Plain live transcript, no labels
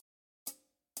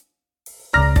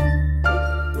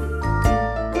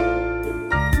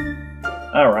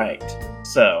Alright.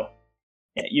 So,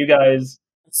 yeah, you guys...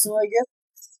 So I guess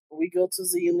we go to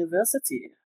the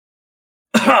university.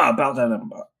 About that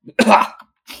number.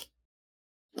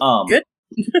 Good.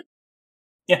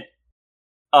 Yeah.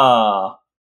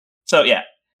 So yeah,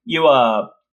 you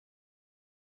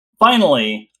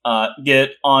finally get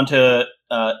onto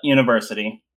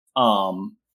university.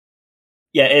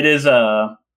 Yeah, it's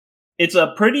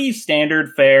a pretty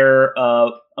standard fare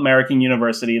American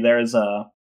university. There's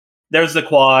the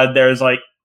quad. There's like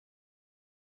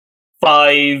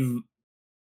 5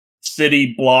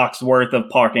 city blocks worth of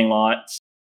parking lots.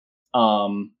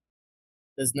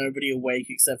 There's nobody awake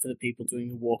except for the people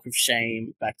doing the walk of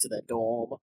shame back to their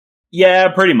dorm. Yeah,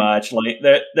 pretty much. Like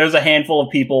there's a handful of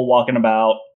people walking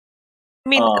about. I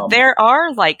mean, there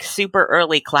are like super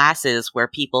early classes where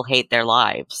people hate their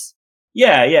lives.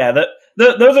 Yeah.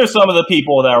 Those are some of the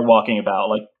people that are walking about.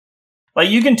 Like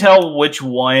you can tell which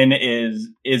one is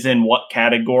in what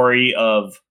category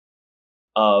of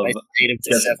state of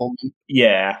dishevelment.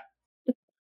 Yeah.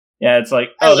 Yeah, it's like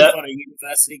I live on a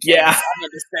university campus. Yeah. I don't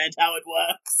understand how it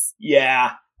works.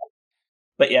 Yeah.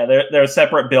 But yeah, there are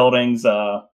separate buildings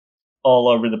all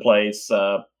over the place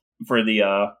for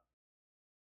the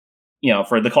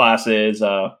for the classes.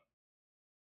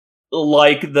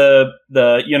 Like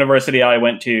the university I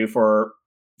went to for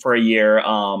a year,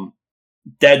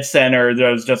 dead center,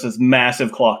 there's just this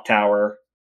massive clock tower.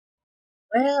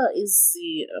 Where is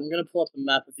I'm gonna pull up a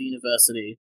map of the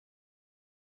university.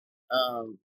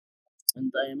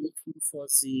 And I am looking for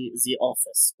the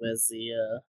office where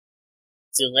the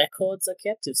records are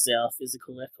kept, if they are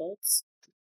physical records.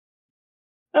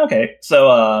 Okay,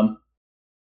 so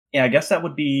yeah, I guess that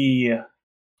would be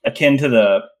akin to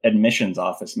the admissions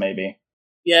office, maybe.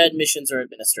 Yeah, admissions or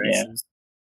administrations.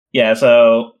 Yeah,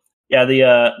 so yeah, the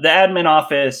admin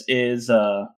office is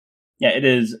it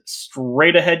is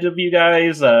straight ahead of you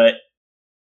guys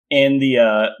in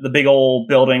the big old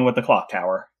building with the clock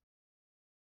tower.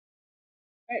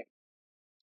 Right.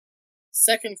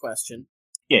 Second question.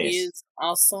 Yes. Is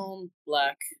Arsene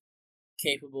Black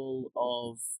capable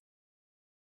of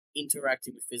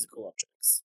interacting with physical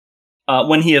objects?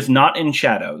 When he is not in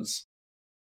shadows.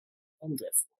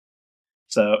 Wonderful.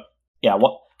 So, yeah,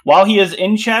 while he is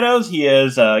in shadows, he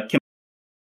is to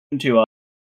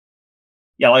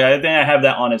yeah, like I think I have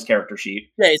that on his character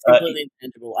sheet. Yeah, he's completely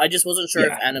intangible. I just wasn't sure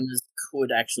Yeah. if animals could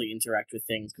actually interact with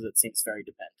things because it seems very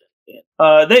dependent. Yeah.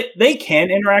 They can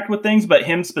interact with things, but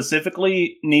him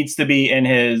specifically needs to be in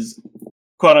his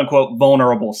quote unquote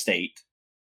vulnerable state.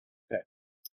 Okay.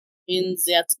 In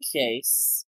that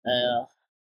case,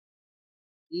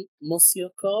 Monsieur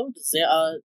Code, there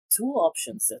are 2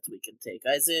 options that we can take.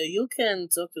 Either you can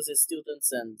talk to the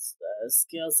students and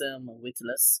scare them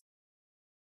witless,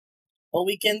 or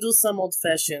we can do some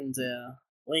old-fashioned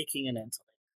waking and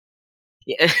entering.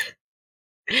 Yeah.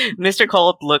 Mr.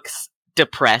 Cold looks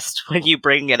depressed when you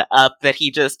bring it up that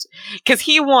he just because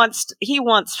he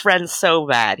wants friends so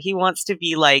bad. He wants to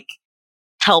be like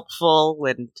helpful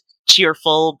and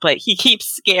cheerful, but he keeps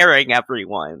scaring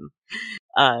everyone.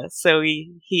 So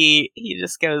he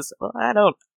just goes, well, I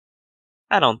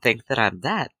don't think that I'm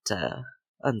that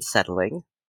unsettling.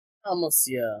 Oh,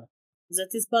 monsieur,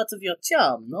 that is part of your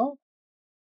charm, no?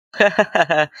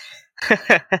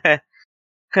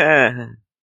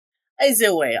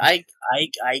 Either way, I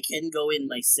can go in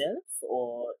myself,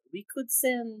 or we could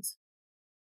send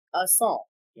a song.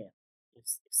 Yeah,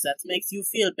 if that makes you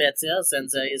feel better, then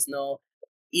there is no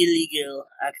illegal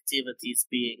activities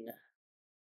being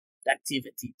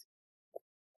activated.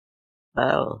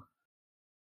 Well,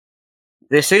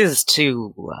 this is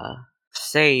to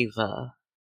save a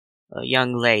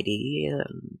young lady,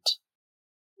 and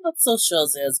Not so sure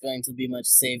there's going to be much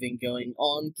saving going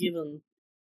on, given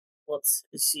what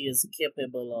she is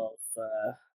capable of.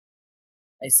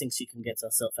 I think she can get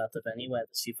herself out of anywhere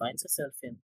that she finds herself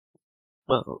in.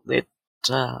 well,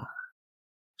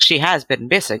 she has been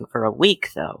missing for a week,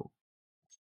 though.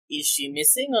 Is she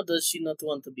missing, or does she not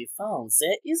want to be found?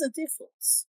 There is a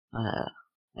difference.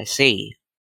 I see.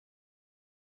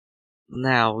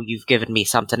 Now you've given me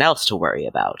something else to worry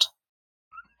about.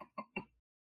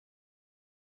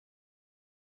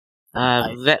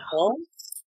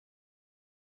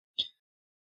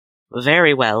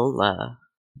 Very well.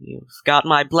 You've got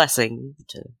my blessing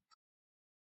to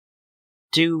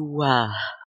do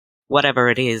whatever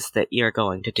it is that you're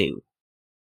going to do.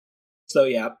 So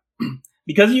yeah,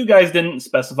 because you guys didn't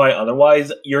specify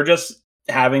otherwise, you're just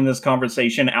having this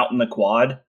conversation out in the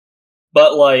quad.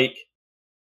 But like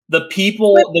the kids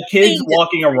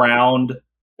walking around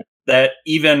that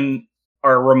even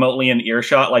are remotely in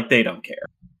earshot, like they don't care.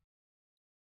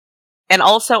 And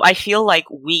also, I feel like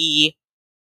we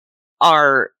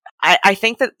are... I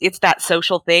think that it's that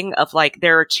social thing of, like,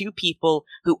 there are two people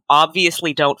who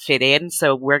obviously don't fit in,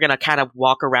 so we're gonna kind of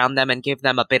walk around them and give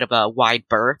them a bit of a wide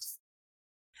berth.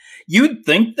 You'd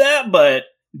think that, but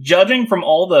judging from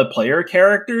all the player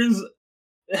characters,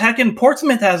 heckin'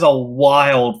 Portsmouth has a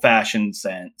wild fashion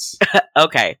sense.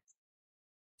 Okay.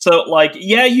 So, like,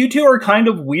 yeah, you two are kind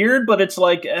of weird, but it's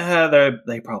like,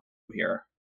 they probably here.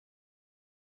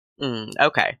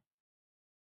 Okay.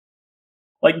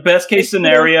 Like, best case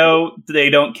scenario,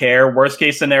 they don't care. Worst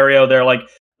case scenario, they're like,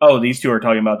 oh, these two are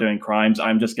talking about doing crimes.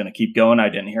 I'm just gonna keep going. I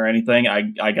didn't hear anything.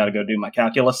 I gotta go do my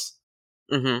calculus.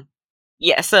 Mm-hmm.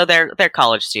 Yeah, so they're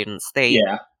college students.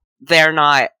 Yeah. They're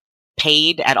not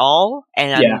paid at all,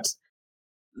 and Yeah.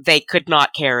 they could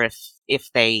not care if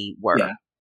they were. Yeah.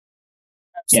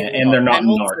 Absolutely Yeah, and they're not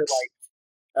And also,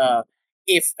 narcs.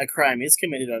 if a crime is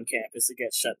committed on campus, it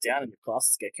gets shut down and your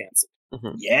classes get cancelled.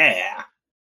 Mm-hmm. Yeah.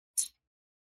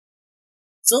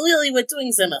 So really, we're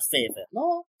doing them a favor.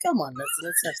 No, come on,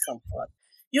 let's have some fun.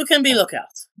 You can be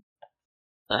lookout.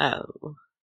 Oh.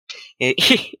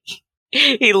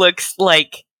 He looks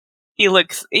like...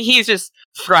 He's just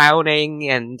frowning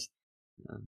and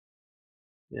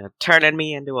turning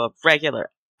me into a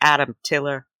regular Adam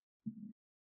Tiller.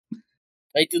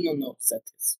 I do not know what that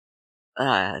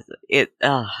is.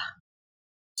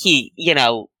 He,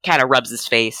 kind of rubs his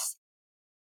face.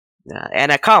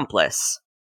 An accomplice.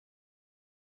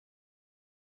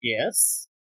 Yes.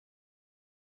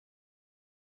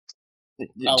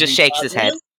 Just shakes his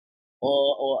head.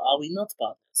 Or are we not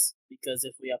partners? Because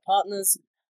if we are partners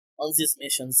on these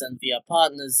missions, then we are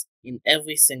partners in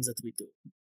everything that we do.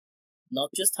 Not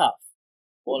just half.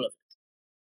 All of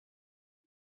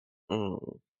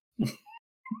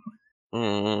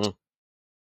it.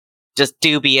 Just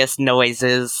dubious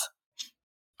noises.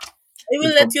 I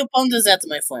will let you ponder that,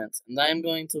 my friend, and I am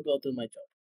going to go do my job.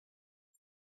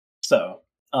 So,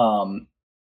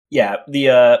 yeah,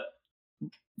 the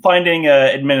finding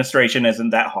administration isn't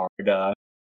that hard.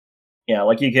 Yeah,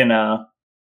 like you can,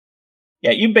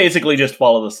 you basically just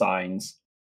follow the signs,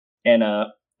 and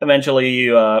eventually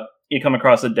you come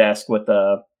across a desk with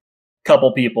a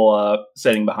couple people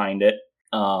sitting behind it.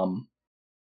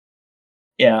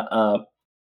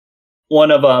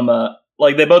 One of them,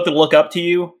 like they both look up to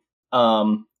you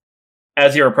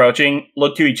as you're approaching,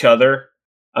 look to each other,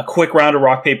 a quick round of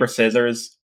rock, paper,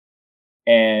 scissors,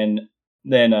 and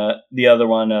then the other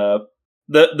one,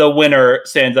 the winner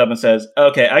stands up and says,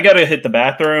 "Okay, I gotta hit the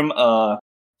bathroom.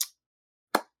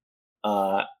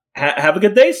 Have a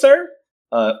good day, sir."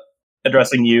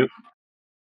 Addressing you.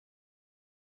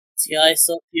 See, I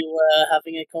thought you were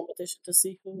having a competition to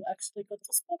see who actually got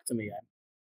to speak to me.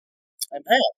 I'm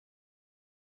here.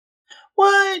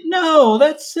 What? No,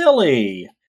 that's silly.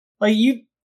 Like you,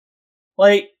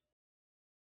 like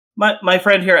my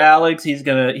friend here, Alex. He's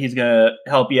gonna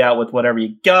help you out with whatever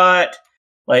you got.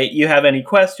 Like, you have any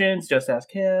questions? Just ask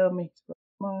him. He's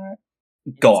smart.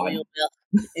 Gone.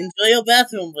 Enjoy your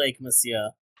bathroom break, monsieur.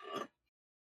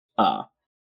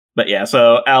 But yeah,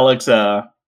 so Alex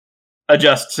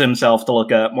adjusts himself to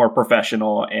look more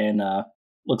professional and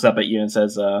looks up at you and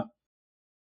says,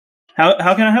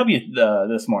 How can I help you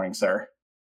this morning, sir?"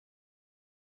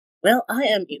 Well, I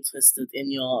am interested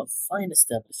in your fine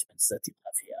establishments that you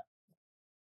have here.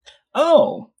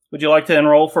 Oh, would you like to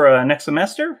enroll for next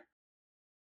semester?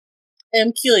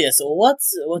 I'm curious, what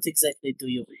exactly do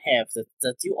you have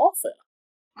that you offer?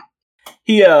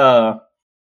 He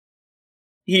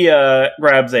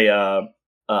grabs a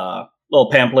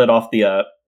little pamphlet off the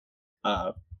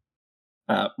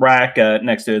rack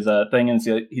next to his thing, and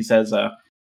he says,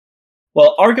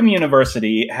 "Well, Arkham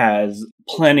University has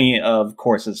plenty of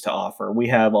courses to offer. We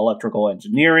have electrical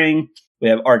engineering, we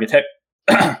have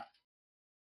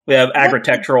we have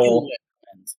agricultural."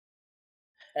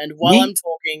 And while I'm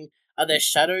talking, are there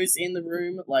shadows in the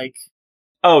room? Like,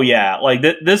 oh yeah, like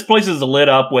this place is lit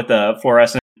up with a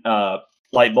fluorescent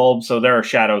light bulb, so there are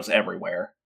shadows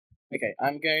everywhere. Okay,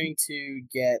 I'm going to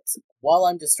get, while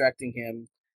I'm distracting him,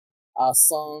 our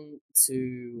song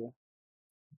to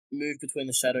move between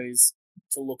the shadows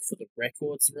to look for the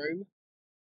records room.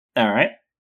 All right.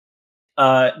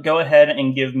 Go ahead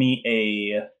and give me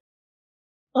a.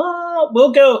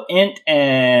 We'll go int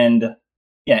and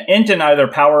int in either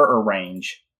power or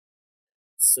range.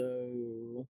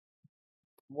 So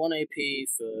 1 AP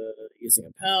for using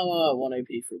a power, 1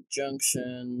 AP for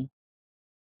junction,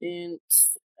 int,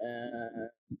 and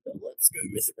let's go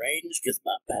with range because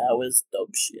my power's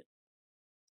dog shit.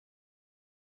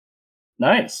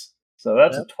 Nice. So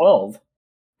that's a 12.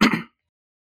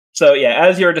 So yeah,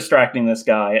 as you're distracting this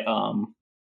guy,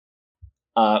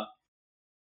 Mr.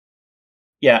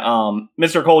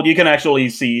 Cold, you can actually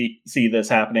see this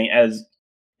happening as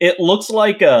it looks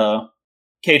like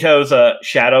Kato's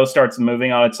shadow starts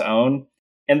moving on its own,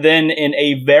 and then in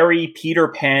a very Peter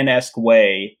Pan-esque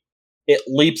way, it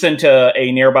leaps into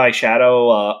a nearby shadow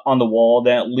on the wall.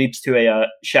 Then it leaps to a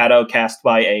shadow cast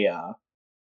by a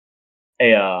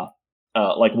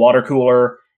like water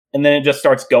cooler, and then it just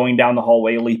starts going down the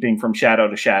hallway, leaping from shadow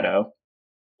to shadow.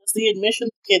 Does the admission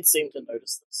kid seem to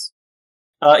notice this?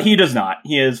 He does not.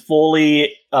 He is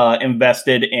fully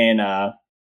invested in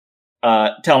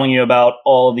telling you about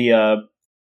all the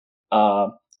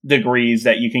degrees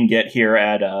that you can get here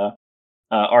at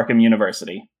Arkham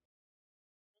University.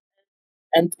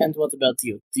 And what about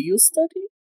you? Do you study?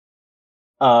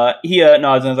 He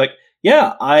nods and is like,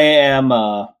 "Yeah, I am.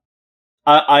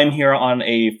 I'm here on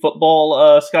a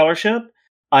football scholarship.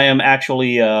 I am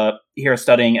actually here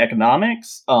studying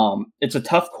economics. It's a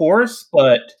tough course,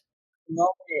 but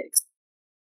Economics.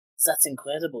 That's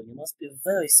incredible. You must be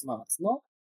very smart, no?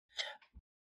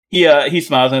 he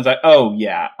smiles and is like, "Oh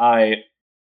yeah,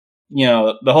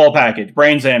 the whole package,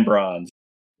 brains and bronze."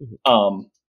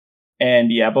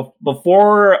 And yeah,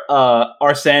 before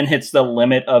Arsene hits the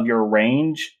limit of your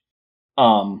range,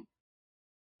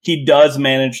 he does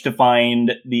manage to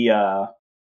find the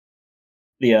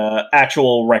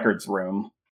actual records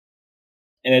room,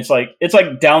 and it's like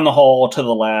down the hall to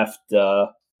the left,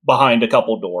 behind a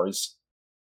couple doors.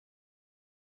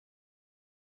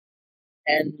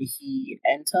 And he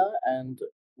enter and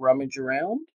rummage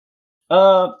around?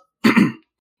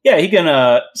 Yeah, he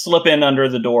can slip in under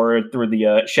the door through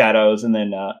the shadows and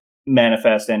then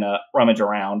manifest and rummage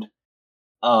around.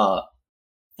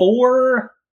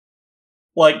 For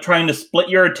like trying to split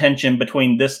your attention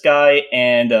between this guy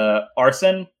and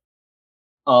Arsene,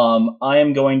 I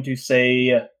am going to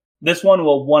say this one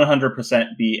will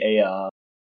 100% be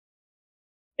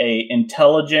a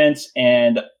intelligence,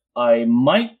 and I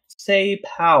might say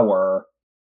power.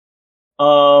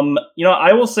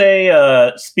 I will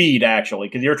say speed, actually,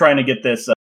 because you're trying to get this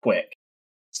quick.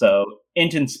 So,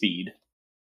 int and speed.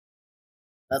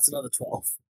 That's another 12.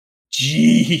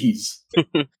 Jeez.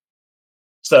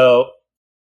 So,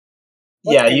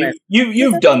 yeah,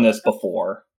 you've done this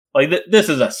before. Like, this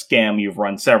is a scam you've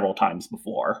run several times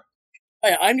before.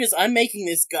 I'm making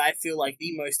this guy feel like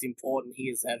the most important he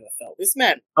has ever felt. This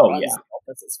man runs the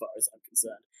office as far as I'm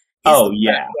concerned. He's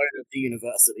the backbone of the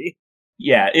university.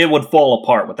 Yeah, it would fall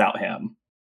apart without him.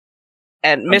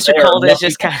 And Mr. Cold is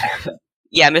just kind of...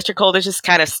 Yeah, Mr. Cold is just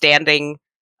kind of standing,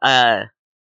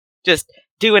 just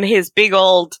doing his big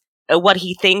old, what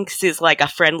he thinks is like a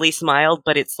friendly smile,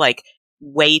 but it's like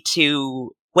way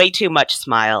too much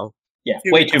smile. Yeah,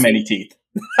 way too many teeth.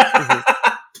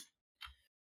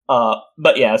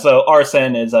 But yeah, so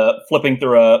Arsene is flipping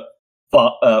through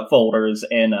folders,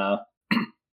 and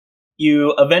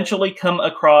you eventually come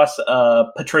across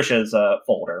Patricia's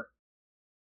folder.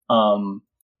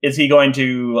 Is he going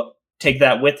to take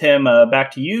that with him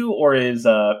back to you, or is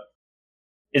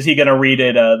he going to read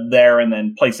it there and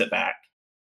then place it back?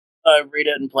 Read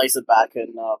it and place it back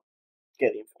and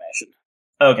get the information.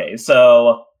 Okay,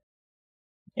 so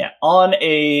yeah, on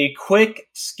a quick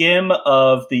skim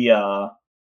of the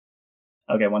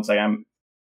okay, one second.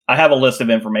 I have a list of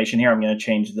information here. I'm going to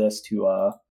change this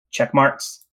to check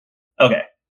marks. Okay.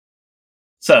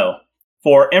 So,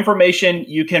 for information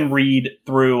you can read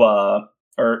through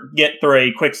or get through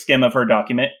a quick skim of her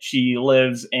document. She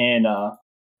lives in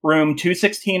room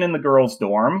 216 in the girls'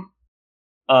 dorm.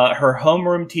 Her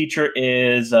homeroom teacher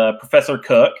is Professor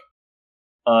Cook.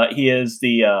 He is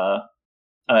the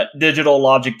digital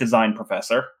logic design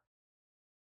professor.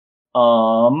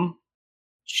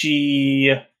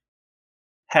 She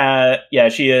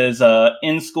is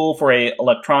in school for a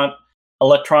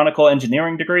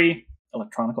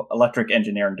electric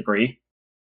engineering degree,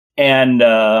 and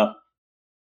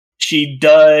she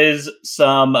does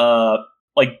some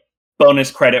like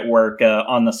bonus credit work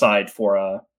on the side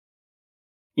for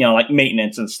like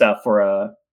maintenance and stuff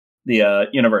for the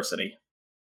university.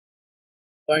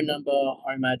 Phone number,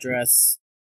 home address,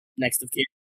 next of kin.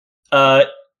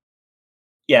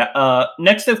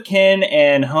 Next of kin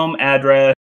and home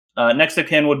address. Next of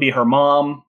kin would be her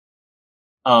mom.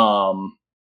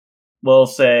 We'll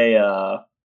say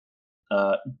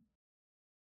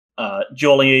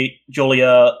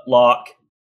Julia Locke.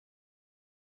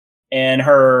 And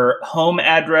her home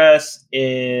address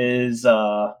is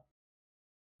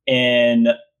in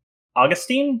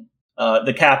Augustine,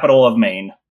 the capital of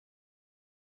Maine.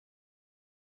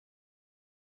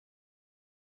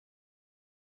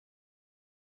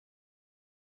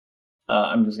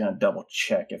 I'm just gonna double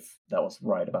check if that was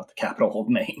right about the capital of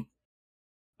Maine.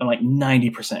 I'm like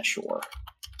 90% sure.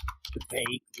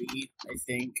 Vaguely, I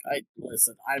think.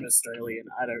 Listen, I'm Australian.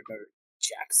 I don't know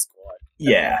jack squat.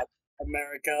 Yeah.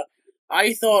 America.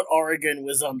 I thought Oregon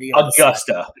was on the other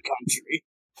Augusta. side of the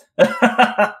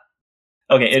country.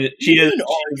 Okay, she is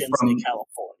Oregon's from in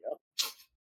California.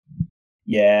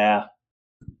 Yeah.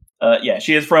 Yeah,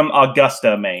 she is from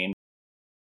Augusta, Maine.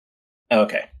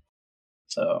 Okay.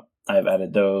 So I've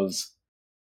added those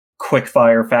quick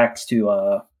fire facts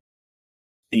to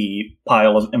the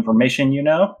pile of information you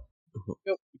know.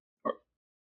 Yep.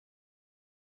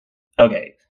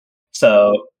 Okay.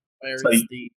 So Where so is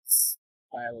the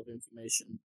pile of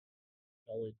information?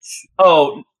 Knowledge.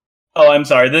 Oh, I'm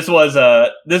sorry. This was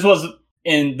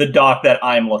in the doc that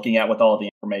I'm looking at with all the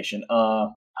information.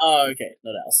 Oh, okay.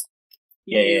 What else?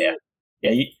 Yeah.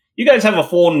 You guys have a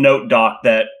full note doc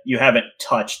that you haven't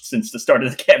touched since the start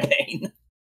of the campaign.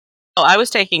 Oh, I was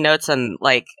taking notes on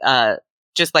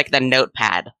just like the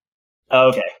notepad.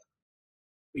 Okay.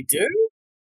 We do?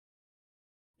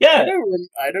 Yeah.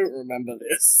 I don't remember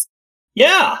this.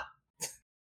 Yeah.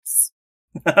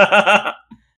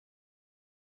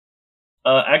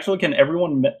 Actually, can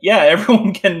everyone?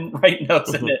 Everyone can write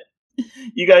notes in it.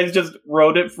 You guys just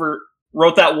wrote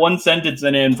that one sentence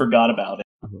in it and forgot about it.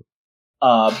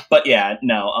 But yeah,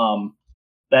 no.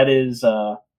 That is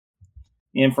the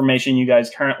information you guys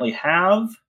currently have.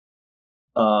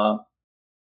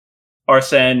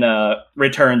 Arsene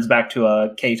returns back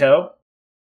to Kato.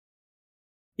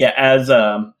 Yeah, as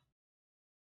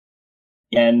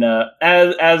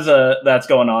that's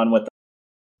going on with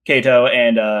Kato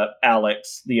and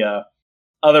Alex, the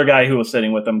other guy who was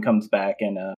sitting with them comes back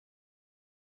and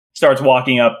starts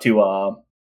walking up to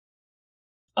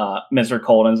Mr.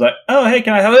 Cold and is like, "Oh, hey,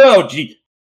 can I help you? Oh, gee,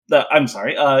 I'm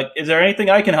sorry. Is there anything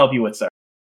I can help you with, sir?"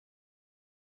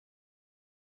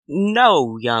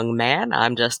 No, young man.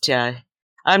 I'm just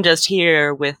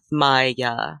here with my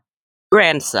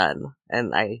grandson,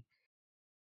 and I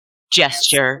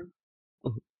gesture.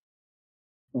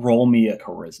 Roll me a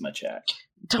charisma check.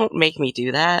 Don't make me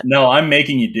do that. No, I'm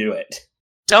making you do it.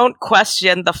 Don't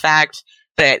question the fact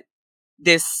that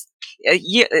this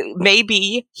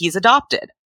maybe he's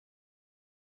adopted.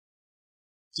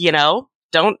 You know,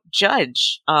 don't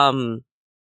judge. No,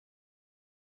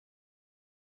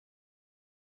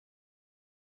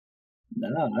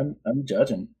 I'm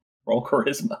judging. Roll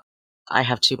charisma. I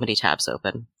have too many tabs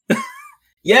open.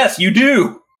 Yes, you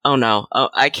do. Oh no!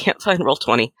 Oh, I can't find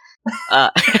Roll20.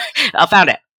 I found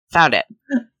it. Found it.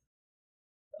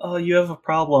 Oh, you have a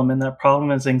problem, and that problem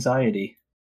is anxiety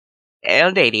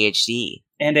And ADHD.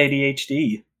 and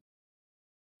ADHD.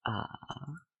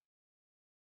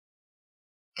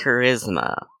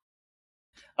 Charisma.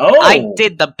 Oh, I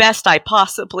did the best I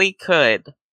possibly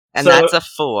could, and that's a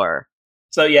 4.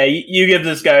 So yeah, you give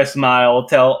this guy a smile.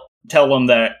 Tell him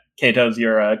that Kato's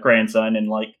your grandson, and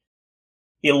like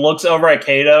he looks over at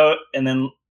Kato and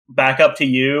then back up to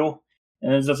you,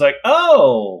 and is just like,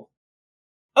 "Oh,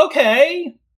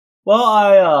 okay.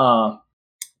 Well,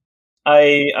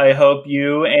 I hope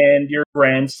you and your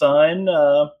grandson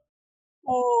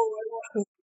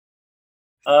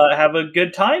have a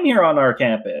good time here on our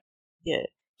campus." Yeah,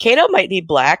 Kato might be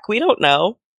black. We don't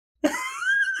know.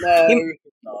 No, he's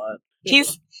not.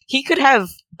 He could have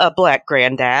a black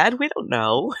granddad. We don't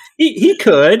know. He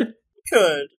could.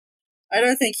 Could. I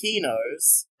don't think he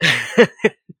knows.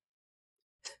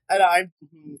 And how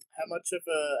much of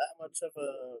a.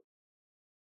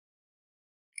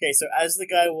 Okay, so as the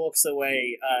guy walks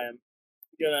away, I'm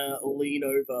gonna lean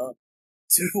over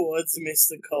towards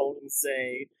Mr. Cold and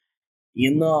say,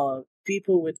 "You know,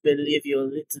 people would believe you a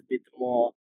little bit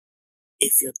more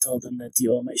if you told them that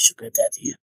you are my sugar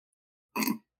daddy."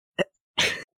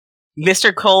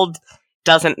 Mr. Cold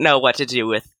doesn't know what to do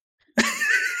with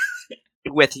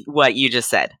what you just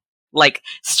said. Like,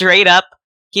 straight up,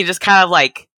 he just kind of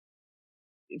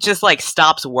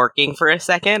stops working for a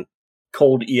second.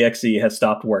 Cold EXE has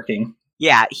stopped working.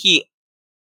 Yeah, he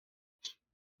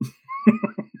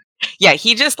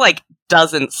just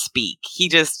doesn't speak. He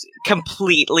just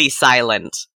completely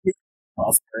silent.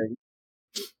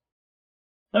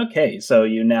 Okay, so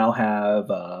you now have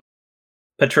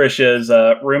Patricia's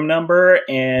room number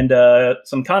and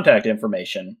some contact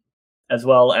information, as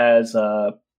well as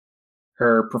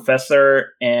her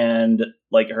professor and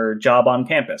her job on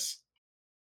campus.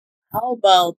 How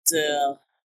about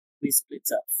we split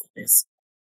up for this?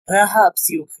 Perhaps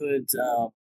you could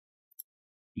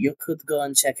go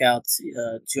and check out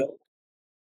Joe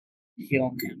here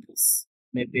on campus.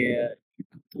 Maybe you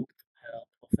could talk to her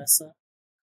professor.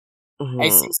 Mm-hmm. I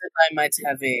think that I might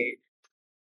have a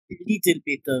little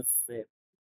bit of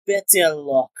better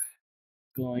luck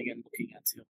going and looking at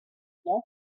you. No?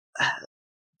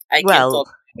 I can't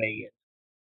talk my way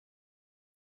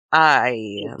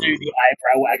in. Do the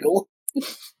eyebrow waggle.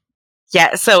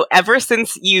 Yeah, so ever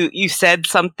since you said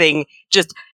something,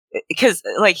 just because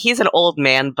like he's an old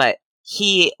man, but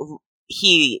he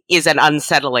is an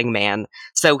unsettling man,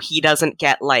 so he doesn't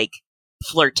get like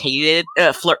flirted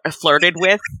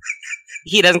with.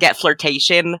 He doesn't get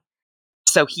flirtation,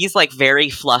 so he's like very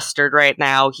flustered right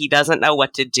now. He doesn't know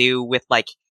what to do with like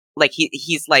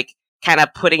he's like kind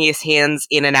of putting his hands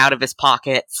in and out of his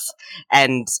pockets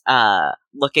and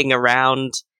looking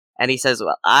around, and he says,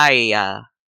 "Well,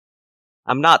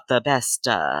 I'm not the best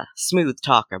smooth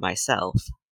talker myself."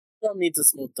 Don't need to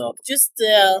smooth talk. Just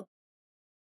do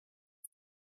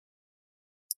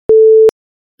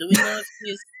we know if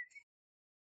she's?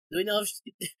 Do we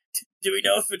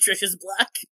know if Patricia's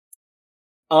black?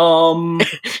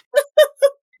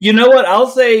 You know what? I'll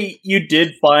say you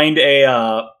did find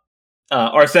a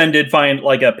Arsene did find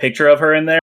like a picture of her in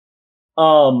there.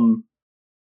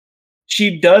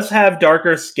 She does have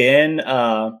darker skin,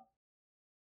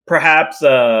 perhaps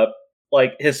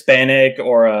like Hispanic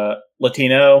or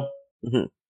Latino. Mm-hmm.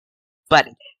 But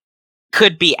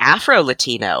could be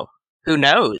Afro-Latino. Who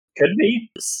knows? Could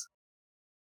be.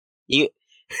 You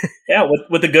Yeah,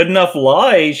 with a good enough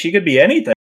lie, she could be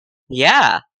anything.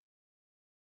 Yeah.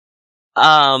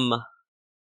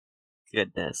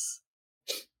 Goodness.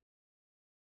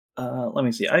 Let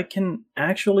me see. I can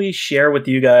actually share with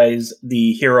you guys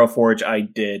the hero forge I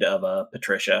did of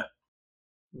Patricia.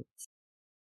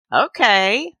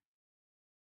 Okay.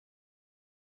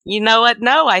 You know what?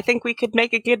 No, I think we could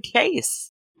make a good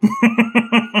case.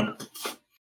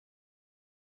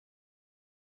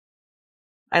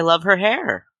 I love her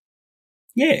hair.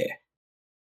 Yeah.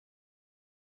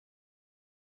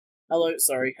 Hello,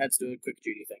 sorry, had to do a quick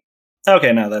duty thing.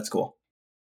 Okay, no, that's cool.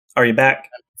 Are you back?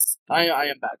 I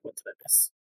am back. What did I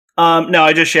miss? No,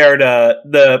 I just shared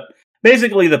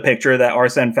basically the picture that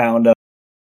Arsene found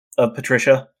of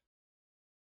Patricia.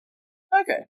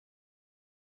 Okay.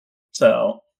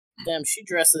 So. Damn, she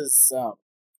dresses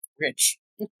rich.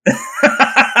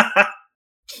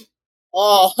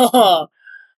 Oh,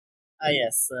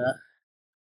 yes.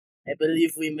 I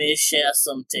believe we may share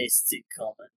some tastes in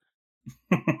common.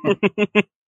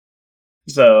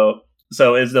 So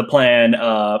is the plan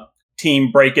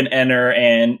team break and enter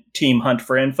and team hunt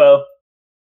for info?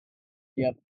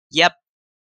 Yep.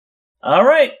 All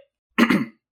right.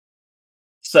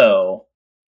 So,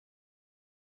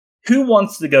 who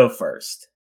wants to go first?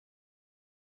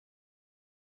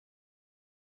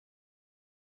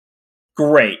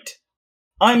 Great.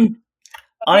 I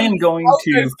am going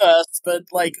to go first, but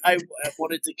like I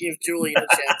wanted to give Julian a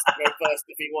chance to go first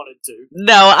if he wanted to.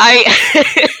 No,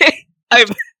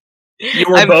 You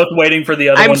were both waiting for the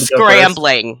other one to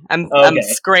scrambling. go first? I'm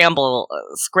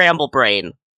scramble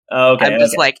brain. Okay. I'm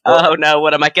just like, oh no,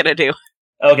 what am I gonna do?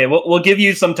 Okay, we'll give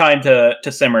you some time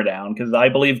to simmer down, because I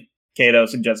believe Kato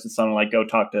suggested something like go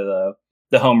talk to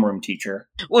the homeroom teacher.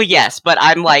 Well, yes, but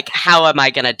I'm like, how am I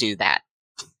gonna do that?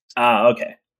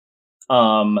 Okay.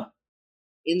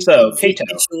 In so, this Kato.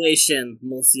 situation,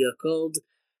 Monsieur Cold,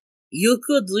 you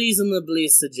could reasonably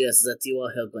suggest that you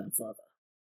are her grandfather.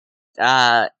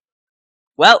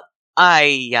 Well,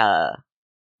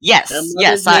 yes,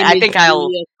 I think I'll.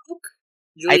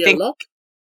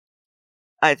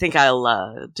 I think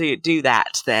I'll do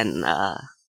that then.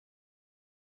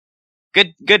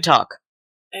 Good talk.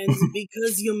 And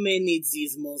because you may need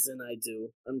these more than I do,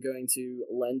 I'm going to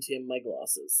lend him my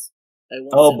glasses.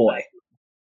 Oh boy.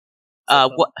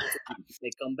 What? They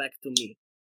come back to me.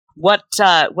 What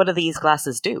do these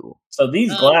glasses do? So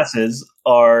these glasses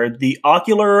are the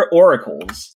Ocular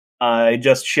Oracles. I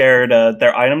just shared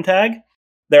their item tag.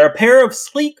 They're a pair of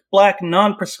sleek black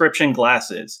non-prescription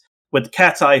glasses with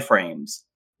cat's eye frames.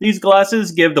 These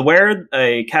glasses give the wearer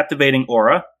a captivating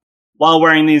aura. While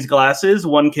wearing these glasses,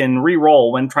 one can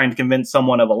re-roll when trying to convince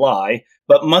someone of a lie,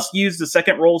 but must use the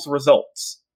second roll's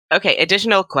results. Okay,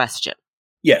 additional question.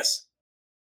 Yes.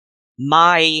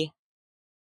 My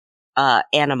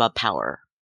anima power.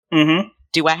 Mm-hmm.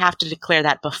 Do I have to declare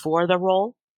that before the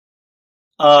roll?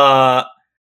 Or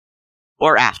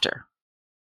after?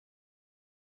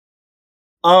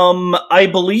 I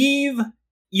believe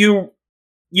you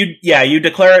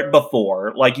declare it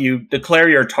before. Like, you declare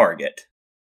your target.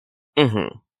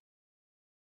 Mm-hmm.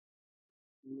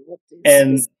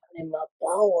 And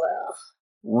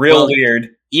real weird.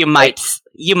 You might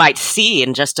see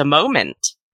in just a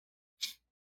moment.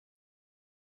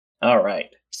 All right.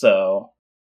 So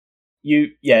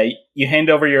you hand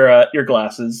over your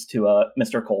glasses to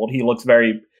Mr. Cold. He looks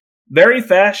very, very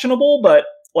fashionable, but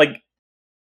like,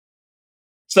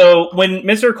 so when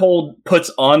Mr. Cold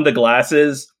puts on the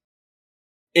glasses,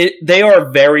 they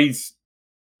are very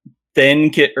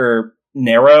thin or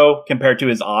narrow compared to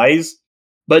his eyes,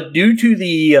 but due to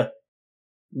the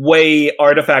way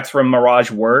artifacts from Mirage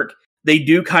work, they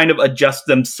do kind of adjust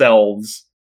themselves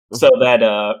so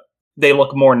that they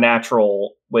look more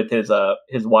natural with his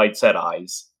wide set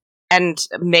eyes. And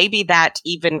maybe that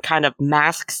even kind of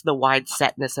masks the wide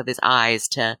setness of his eyes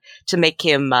to make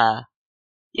him less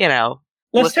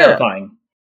terrifying.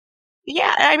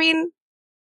 Yeah, I mean,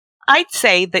 I'd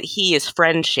say that he is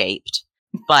friend shaped,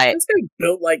 but this guy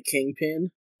built like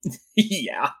Kingpin.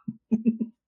 Yeah.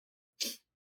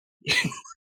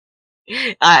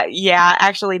 Yeah,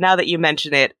 actually, now that you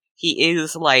mention it, he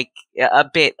is like a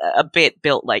bit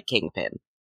built like Kingpin.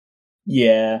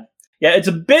 Yeah, it's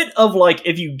a bit of like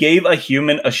if you gave a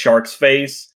human a shark's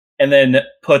face and then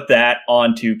put that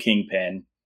onto Kingpin,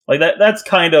 like that. That's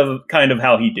kind of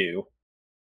how he do.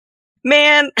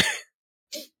 Man,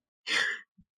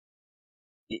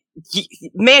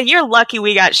 man, you're lucky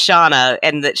we got Shauna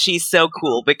and that she's so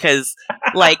cool because,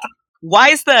 like, why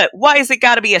is it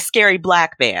got to be a scary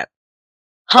black man?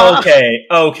 Huh?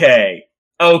 Okay.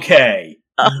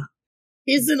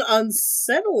 He's an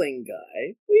unsettling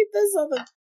guy. There's other.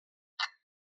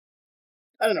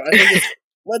 I don't know. I think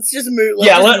let's just move.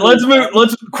 Let's move.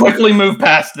 Let's quickly move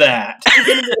past that.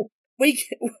 We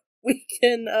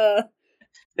can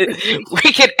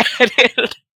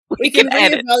edit. We can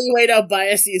reevaluate our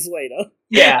biases later.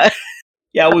 Yeah.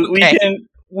 Okay.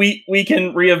 We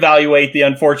can reevaluate the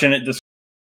unfortunate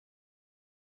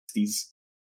discrepancies.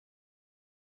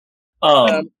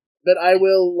 But I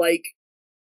will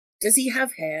does he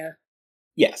have hair?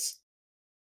 Yes.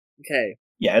 Okay.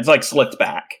 Yeah, it's like slicked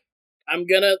back. I'm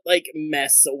gonna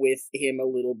mess with him a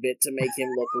little bit to make him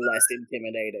look less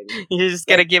intimidating. You're just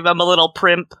gonna give him a little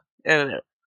primp.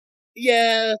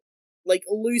 Yeah,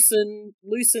 loosen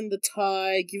the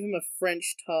tie, give him a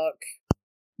French tuck.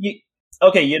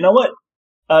 Okay, you know what?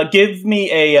 Give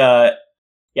me a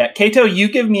Kato, you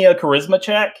give me a charisma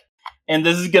check, and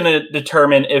this is gonna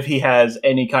determine if he has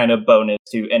any kind of bonus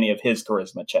to any of his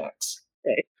charisma checks.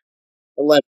 Okay.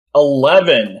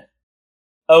 11.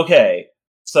 Okay,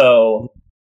 so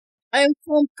I am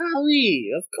from Paris.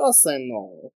 Of course I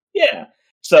know. Yeah.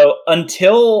 So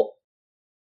until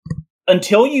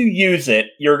you use it,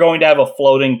 you're going to have a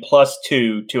floating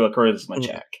 +2 to a charisma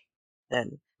check.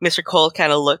 Then Mr. Cole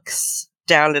kind of looks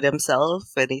down at himself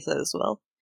and he says,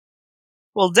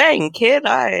 "Well, dang, kid,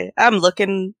 I'm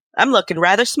looking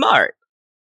rather smart."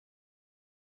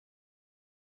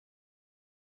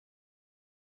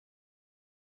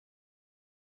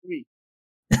 Oui.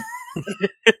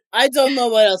 I don't know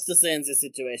what else to say in this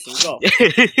situation. Go.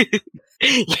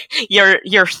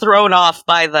 You're thrown off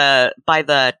by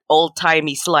the old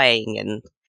timey slang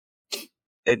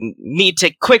and need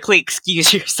to quickly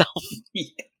excuse yourself.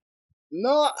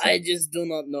 No, I just do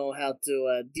not know how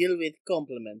to deal with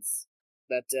compliments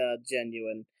that are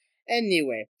genuine.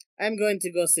 Anyway, I'm going to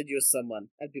go seduce someone.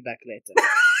 I'll be back later.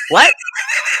 What?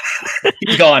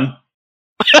 He's gone.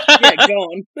 Yeah,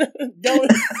 gone. Don't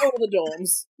go to the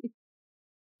dorms.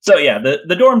 So yeah, the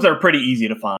dorms are pretty easy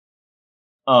to find.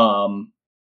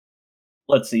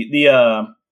 Let's see.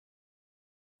 The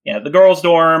girls'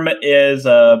 dorm is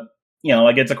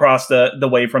it's across the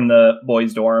way from the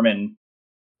boys' dorm, and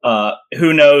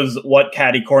who knows what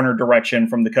catty corner direction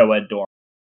from the co-ed dorm.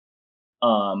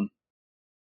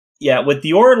 With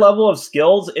your level of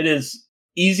skills, it is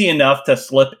easy enough to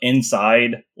slip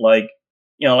inside, like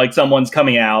someone's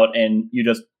coming out and you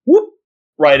just whoop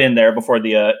right in there before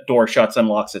the door shuts and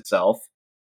locks itself.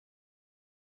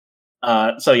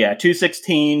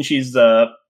 216. She's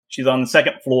on the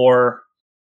second floor.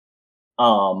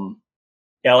 You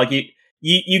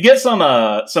get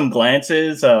some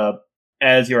glances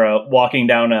as you're walking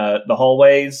down the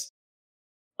hallways.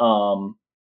 I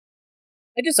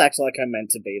just act like I'm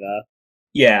meant to be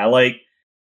there. Like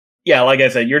I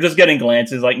said, you're just getting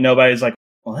glances. Like nobody's like,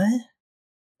 what?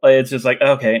 Like, it's just like,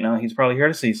 okay, no, he's probably here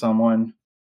to see someone.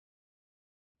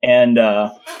 And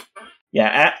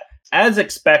as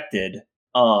expected,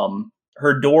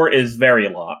 her door is very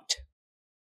locked.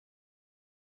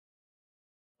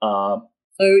 So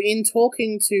in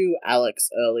talking to Alex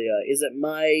earlier, is it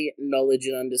my knowledge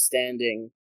and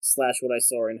understanding / what I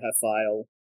saw in her file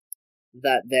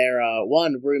that there are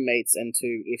 1, roommates, and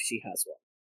 2, if she has one?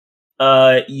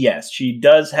 Yes, she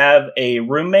does have a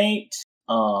roommate.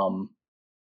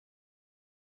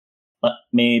 Let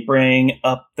me bring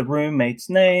up the roommate's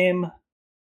name.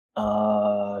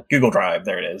 Google Drive.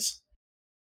 There it is.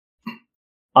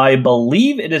 I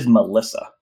believe it is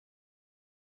Melissa.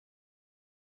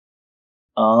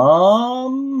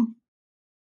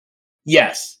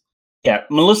 Yes. Yeah,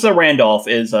 Melissa Randolph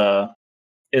is her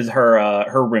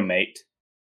roommate.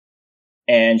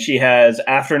 And she has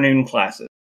afternoon classes.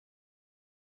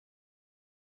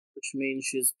 Which means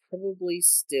she's probably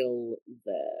still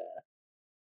there.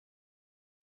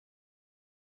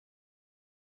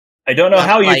 I don't know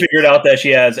how you figured out that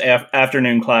she has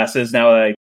afternoon classes now that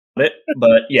I got it,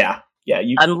 but yeah.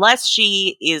 Unless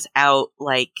she is out,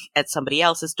 like, at somebody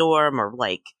else's dorm or,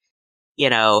 like,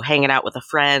 hanging out with a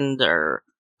friend or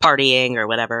partying or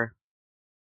whatever.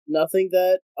 Nothing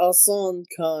that our son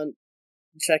can't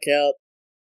check out.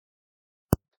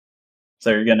 So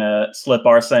you're gonna slip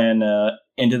Arsene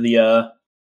into the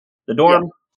dorm? Yeah.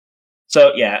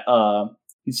 So yeah,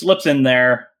 he slips in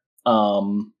there.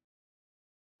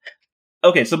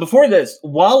 Okay, so before this,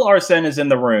 while Arsene is in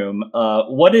the room,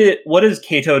 what is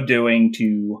Kato doing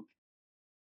to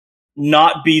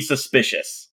not be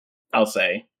suspicious? I'll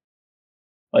say.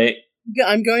 Like,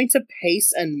 I'm going to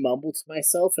pace and mumble to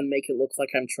myself and make it look like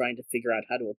I'm trying to figure out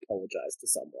how to apologize to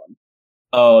someone.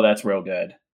 Oh, that's real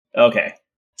good. Okay.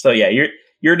 So yeah,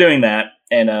 you're doing that,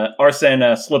 and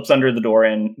Arsene slips under the door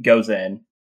and goes in.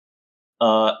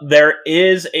 There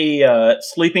is a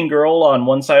sleeping girl on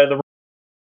one side of the room.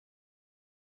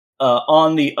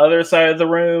 On the other side of the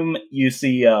room, you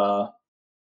see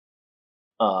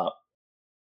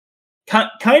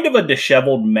kind of a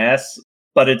disheveled mess,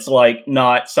 but it's like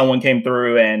not someone came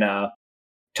through and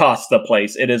tossed the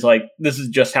place. It is like, this is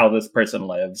just how this person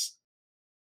lives.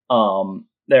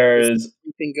 There's is the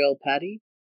sleeping girl Patty?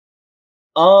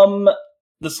 The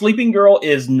sleeping girl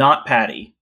is not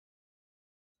Patty.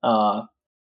 Yeah,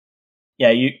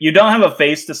 you don't have a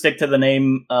face to stick to the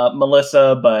name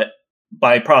Melissa, but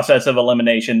by process of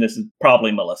elimination, this is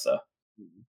probably Melissa.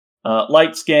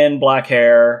 Light skin, black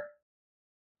hair,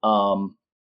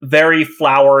 very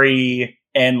flowery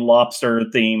and lobster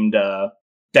themed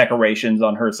decorations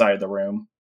on her side of the room.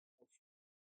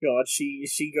 God,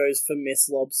 she goes for Miss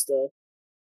Lobster.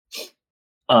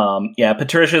 Yeah,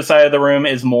 Patricia's side of the room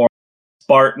is more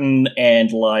Spartan and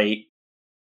the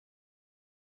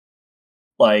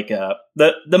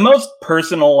most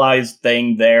personalized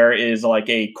thing there is like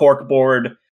a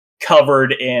corkboard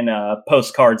covered in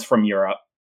postcards from Europe.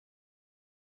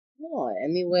 Oh,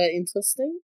 anywhere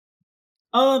interesting?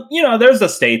 There's the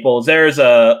staples. There's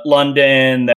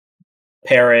London, there's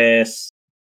Paris,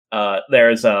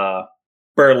 there's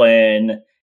Berlin,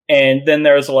 and then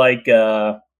there's like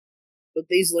But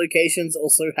these locations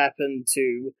also happen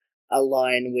to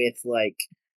align with like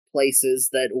places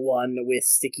that one with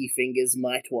sticky fingers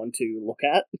might want to look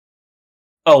at.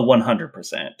 Oh,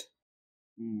 100%.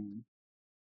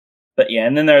 But yeah,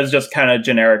 and then there's just kind of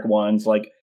generic ones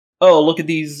like, oh, look at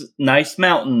these nice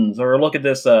mountains, or look at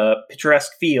this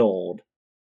picturesque field.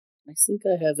 I think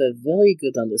I have a very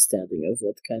good understanding of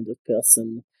what kind of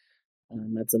person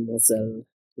Mademoiselle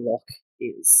Locke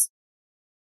is.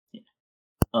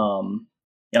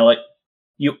 Like,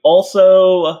 you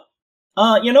also,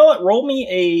 you know what? Roll me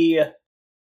a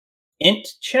int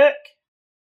check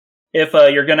if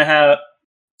you're gonna have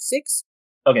 6.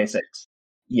 Okay, 6.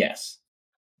 Yes.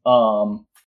 So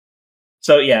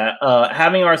yeah,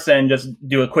 having Arsene just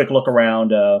do a quick look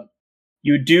around.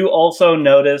 You do also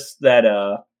notice that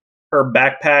her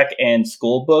backpack and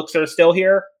school books are still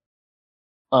here.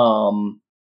 So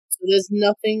there's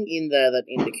nothing in there that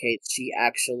indicates she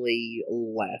actually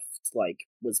left, like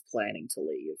was planning to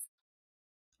leave.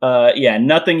 Yeah,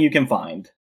 nothing you can find.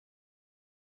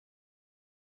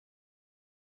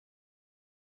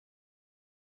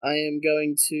 I am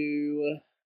going to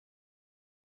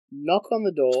knock on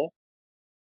the door.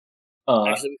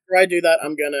 Actually, before I do that,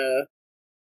 I'm gonna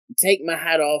take my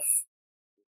hat off,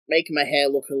 make my hair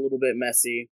look a little bit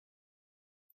messy,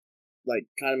 like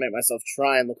kind of make myself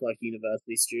try and look like a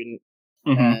university student,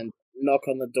 and knock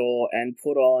on the door and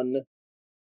put on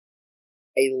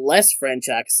a less French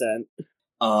accent.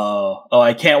 Oh,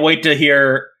 I can't wait to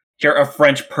hear a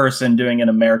French person doing an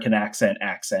American accent.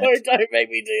 Oh, don't make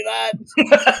me do that.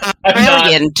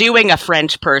 Brilliant, doing a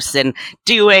French person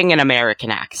doing an American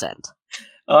accent.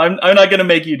 I'm not going to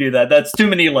make you do that. That's too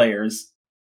many layers.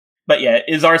 But yeah,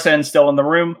 is Arsene still in the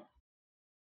room?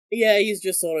 Yeah, he's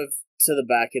just sort of to the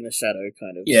back in the shadow,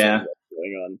 kind of. Yeah. What's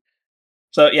going on.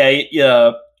 So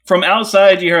yeah. From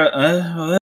outside, you hear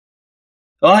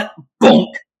what?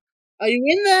 Bonk! Are you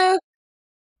in there?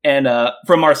 And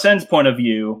from Arsene's point of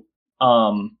view,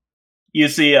 you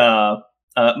see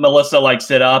Melissa like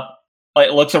sit up,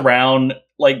 like looks around,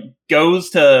 like goes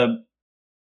to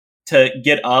to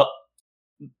get up,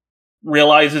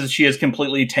 realizes she is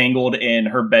completely tangled in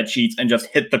her bed sheets and just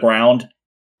hit the ground.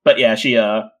 But yeah, she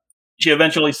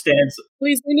eventually stands.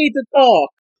 Please, we need to talk.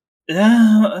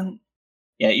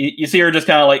 Yeah, you see her just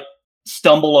kind of like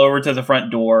stumble over to the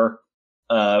front door.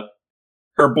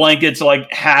 Her blanket's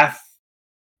like half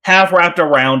wrapped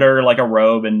around her like a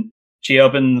robe, and she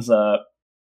opens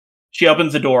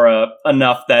the door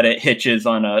enough that it hitches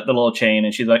on the little chain,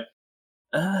 and she's like,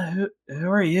 who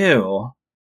are you?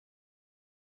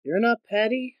 You're not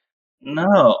Patty?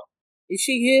 No. Is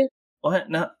she here? What?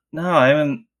 No, I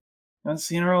haven't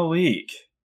seen her all week.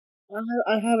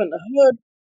 I haven't heard.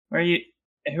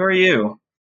 Who are you?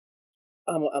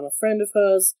 I'm a friend of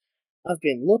hers. I've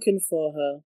been looking for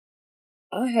her.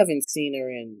 I haven't seen her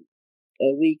in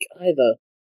a week either.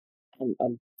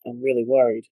 I'm really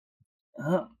worried.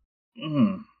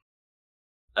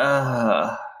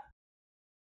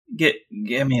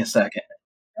 Give me a second.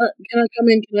 Can I come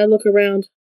in? Can I look around?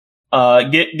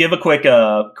 Give a quick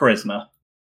charisma.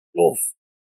 Oof.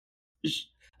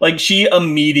 Like she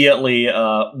immediately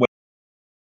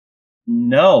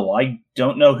no, I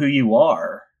don't know who you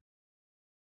are.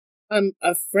 I'm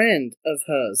a friend of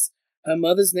hers. Her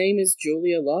mother's name is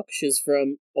Julia Locke. She's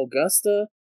from Augusta,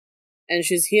 and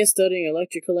she's here studying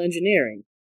electrical engineering.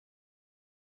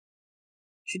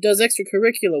 She does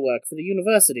extracurricular work for the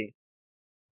university.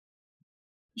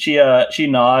 She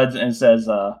nods and says,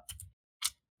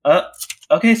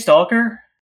 okay, Stalker.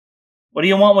 What do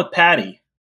you want with Patty?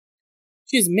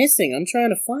 She's missing. I'm trying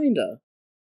to find her.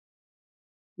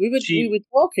 We were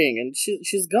talking, and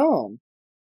she's gone.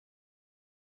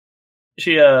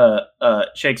 She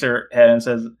shakes her head and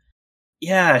says,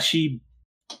 "Yeah,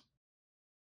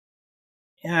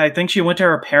 I think she went to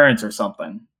her parents or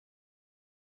something."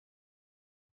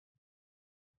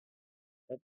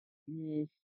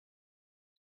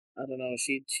 I don't know.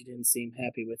 She didn't seem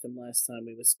happy with him last time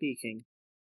we were speaking.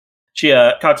 She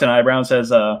cocks an eyebrow and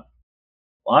says,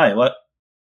 "Why? What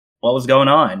was going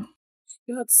on?"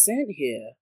 She got sent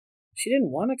here. She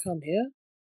didn't want to come here.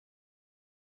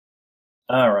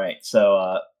 All right,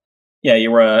 so yeah,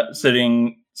 you were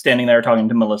standing there talking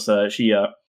to Melissa. She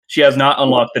has not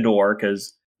unlocked the door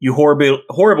because you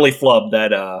horribly flubbed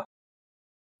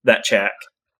that check.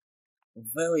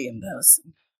 Very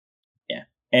embarrassing. Yeah,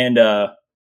 and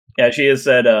yeah, she has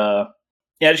said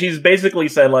yeah, she's basically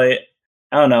said like,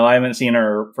 I don't know, I haven't seen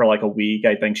her for like a week.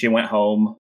 I think she went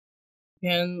home.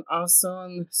 Can our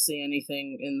son see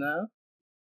anything in there?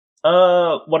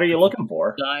 What are you looking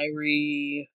for?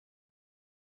 Diary.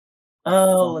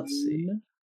 Let's see.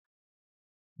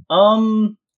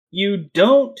 You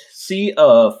don't see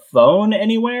a phone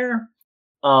anywhere.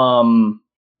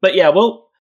 But yeah, we'll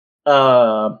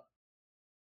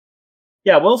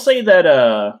say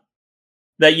that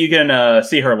that you can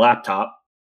see her laptop.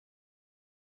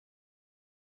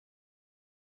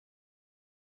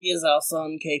 Is our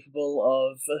son capable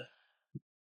of?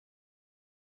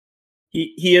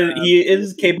 He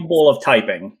is capable of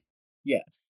typing. Yeah.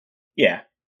 Yeah.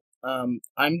 I'm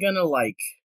gonna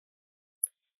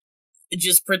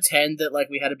just pretend that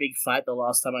we had a big fight the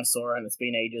last time I saw her, and it's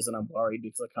been ages, and I'm worried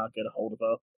because I can't get a hold of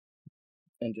her,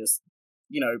 and just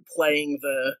playing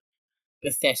the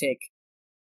pathetic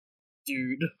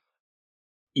dude.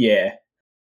 Yeah.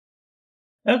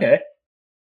 Okay.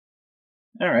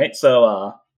 All right.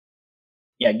 So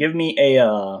yeah, give me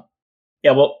a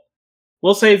yeah,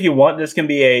 we'll say if you want, this can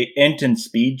be a int and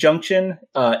speed junction.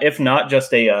 If not,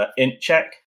 just a int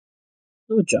check.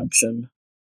 No junction.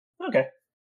 Okay.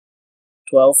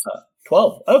 12.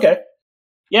 12. Okay.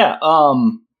 Yeah.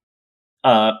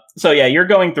 So yeah, you're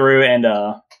going through, and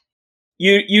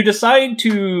you decide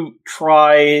to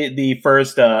try the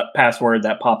first password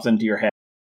that pops into your head,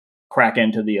 crack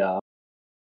into the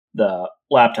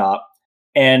laptop,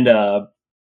 and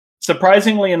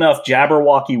surprisingly enough,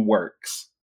 Jabberwokey works.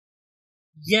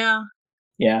 Yeah.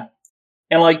 Yeah.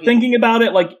 And thinking about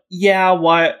it, yeah,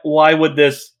 why would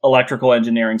this electrical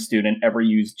engineering student ever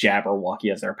use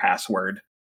Jabberwokey as their password?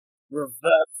 Reverse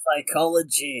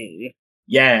psychology.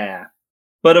 Yeah.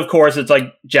 But of course it's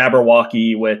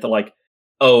Jabberwokey with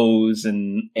O's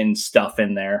and stuff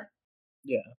in there.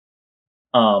 Yeah.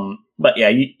 But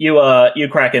yeah, you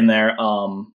crack in there.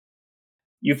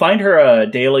 You find her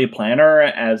daily planner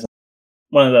as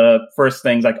one of the first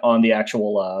things on the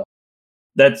actual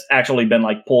that's actually been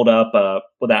pulled up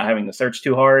without having to search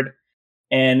too hard.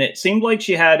 And it seemed like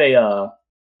she had a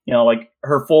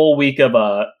her full week of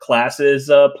classes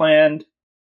planned.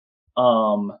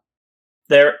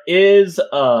 There is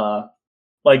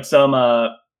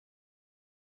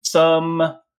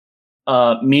some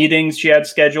meetings she had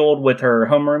scheduled with her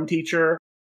homeroom teacher.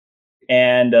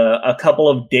 and a couple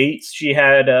of dates she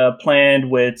had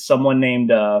planned with someone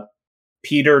named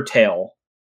Peter Tale.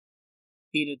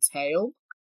 Peter Tale?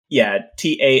 Yeah,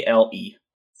 Tale.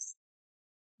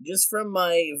 Just from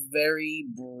my very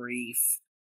brief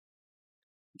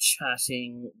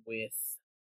chatting with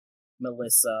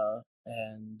Melissa,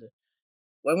 and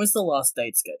when was the last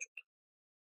date scheduled?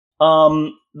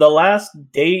 The last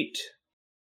date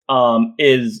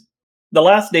is the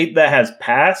last date that has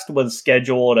passed was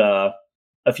scheduled a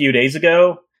few days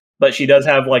ago, but she does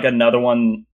have like another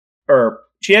one, or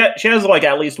she has like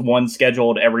at least one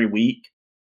scheduled every week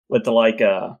with like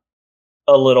a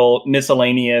little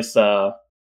miscellaneous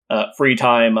free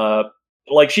time.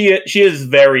 Like she is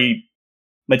very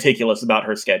meticulous about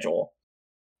her schedule.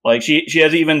 Like she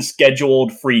has even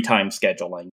scheduled free time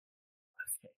scheduling.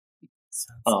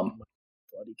 Sounds like my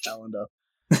bloody calendar.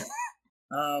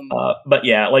 But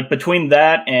yeah, like between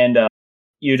that and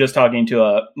you just talking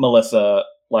to Melissa,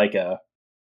 like yeah,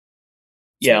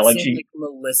 so it like seems she like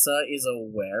Melissa is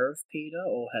aware of Peter,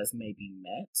 or has maybe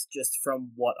met, just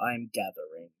from what I'm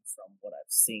gathering from what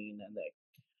I've seen and their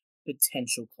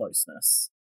potential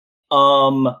closeness.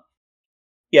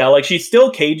 yeah, like she's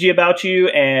still cagey about you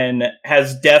and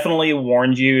has definitely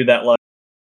warned you that like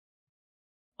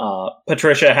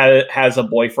Patricia has a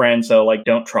boyfriend, so like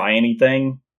don't try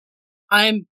anything.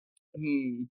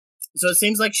 So it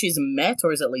seems like she's met,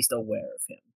 or is at least aware of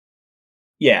him.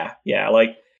 Yeah,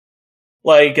 like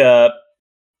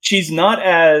she's not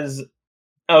as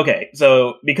okay.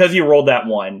 So because you rolled that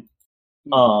one,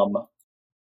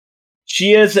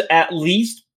 she is at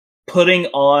least putting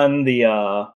on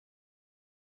the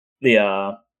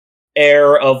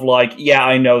air of like, yeah,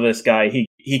 I know this guy.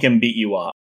 He can beat you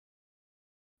up.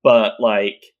 But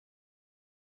like,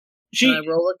 Can I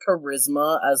roll a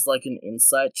charisma as like an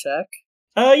insight check?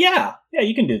 Yeah,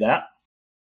 you can do that.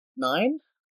 9?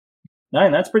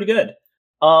 9, that's pretty good.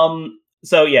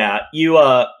 So yeah, you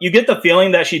get the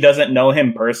feeling that she doesn't know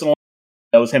him personally,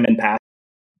 knows him in past.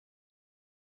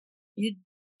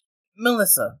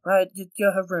 Melissa, right?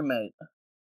 You're her roommate.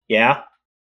 Yeah.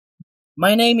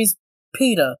 My name is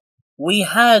Peter. We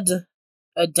had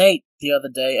a date the other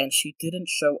day, and she didn't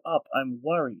show up. I'm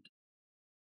worried.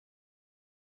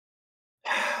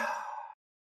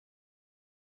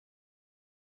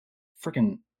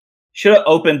 Freaking should have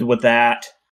opened with that.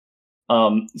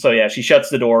 So yeah, she shuts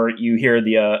the door. You hear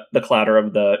the clatter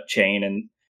of the chain, and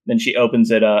then she opens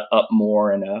it up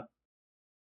more, and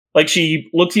like she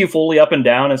looks you fully up and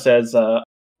down and says, "Oh,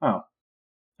 I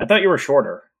thought you were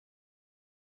shorter."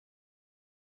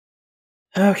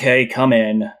 Okay, come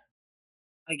in.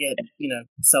 I get,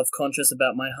 self-conscious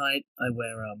about my height. I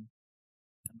wear,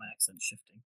 my accent's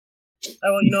shifting.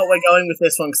 Oh, well, you know what? We're going with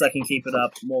this one because I can keep it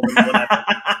up more than whatever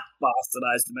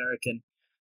bastardized American.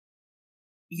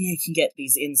 You can get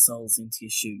these insoles into your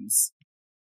shoes.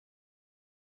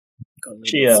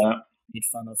 She made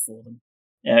fun of for them.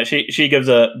 Yeah, she gives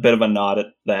a bit of a nod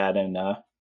at that, and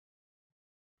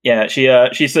yeah,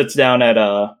 she sits down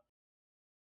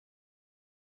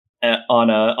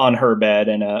on her bed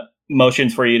and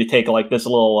motions for you to take like this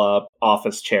little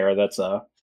office chair that's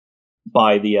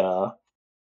by the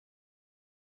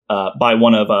by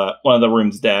one of the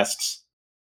room's desks,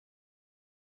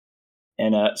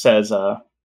 and says, "I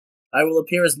will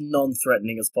appear as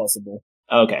non-threatening as possible."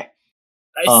 Okay.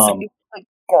 I say, "My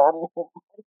God,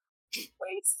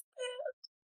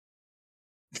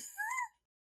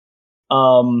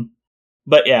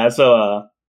 but yeah, so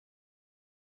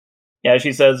yeah,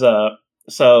 she says,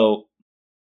 so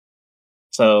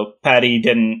Patty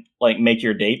didn't like make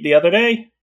your date the other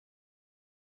day?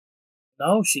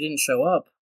 No, she didn't show up.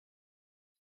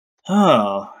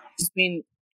 Oh. She's been,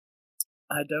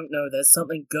 I don't know, there's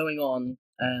something going on,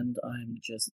 and I'm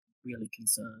just really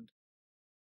concerned.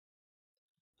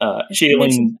 She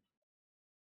leans.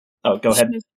 Oh, go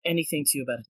ahead. Anything to you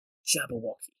about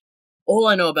Jabberwokey? All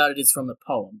I know about it is from the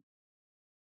poem.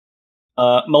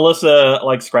 Melissa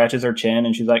like scratches her chin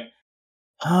and she's like,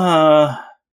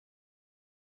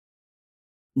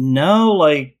 no,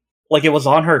 like it was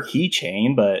on her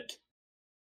keychain, but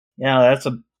yeah, that's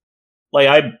like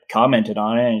I commented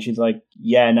on it, and she's like,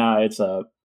 yeah, no, it's a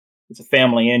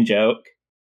family in joke.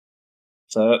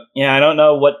 So yeah, I don't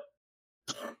know what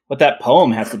that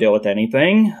poem has to do with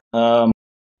anything.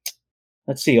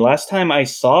 Let's see. Last time I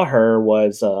saw her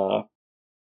was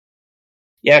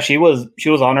yeah, she was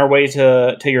on her way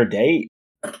to your date,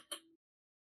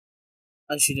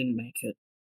 and she didn't make it.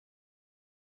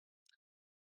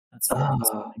 That's very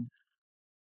exciting.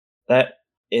 That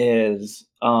is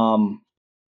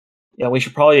yeah, we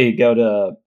should probably go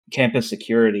to campus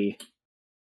security.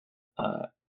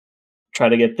 try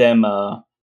to get them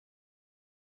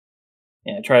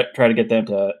try to get them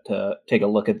to take a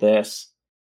look at this.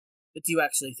 But do you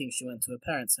actually think she went to her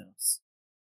parents' house?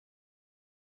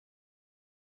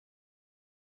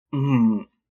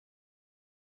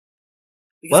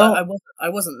 Because Well, I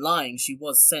wasn't lying. She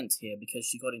was sent here because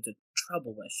she got into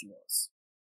trouble where she was.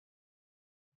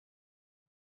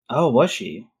 oh, was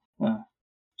she?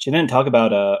 She didn't talk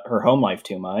about her home life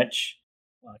too much.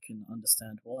 Well, I can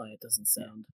understand why. It doesn't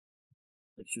sound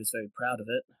like she was very proud of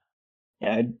it.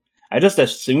 Yeah, I just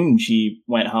assumed she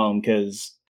went home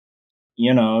because,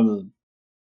 you know,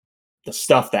 the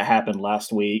stuff that happened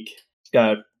last week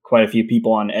got quite a few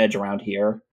people on edge around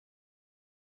here.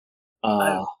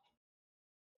 Am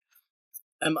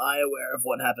I aware of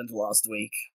what happened last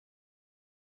week?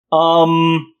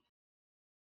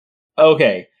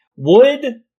 Okay.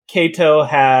 Would Kato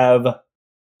have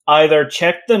either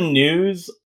checked the news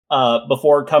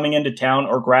before coming into town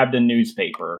or grabbed a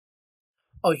newspaper?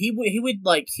 Oh, he would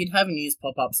like he'd have news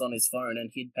pop-ups on his phone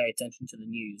and he'd pay attention to the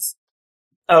news.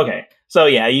 Okay, so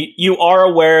yeah, you are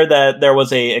aware that there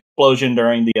was a explosion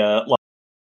during the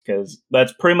because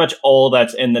that's pretty much all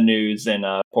that's in the news in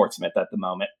Portsmouth at the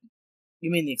moment.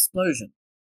 You mean the explosion?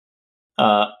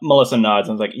 Melissa nods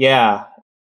and is like, yeah.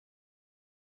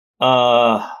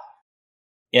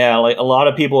 Yeah, like a lot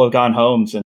of people have gone home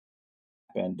since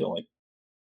and like,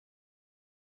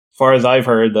 as far as I've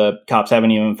heard, the cops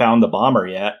haven't even found the bomber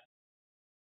yet.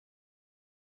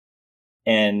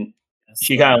 And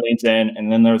she kind of leans in,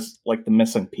 and then there's like the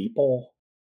missing people.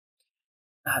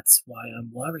 That's why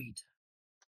I'm worried.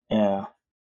 Yeah.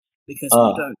 Because we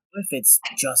don't know if it's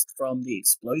just from the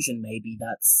explosion. Maybe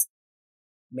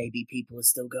people are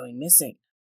still going missing.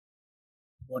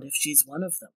 What if she's one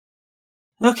of them?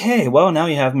 Okay, well, now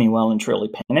you have me well and truly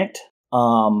panicked.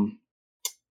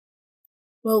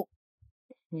 Well,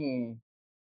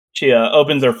 She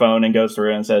opens her phone and goes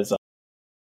through and says,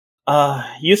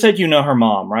 you said you know her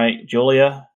mom, right,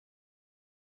 Julia?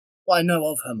 Well, I know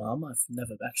of her mom. I've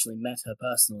never actually met her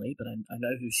personally, but I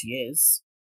know who she is.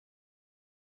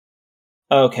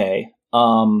 Okay.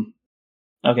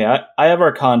 Okay, I have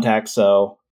her contact,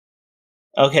 so...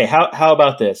 Okay, how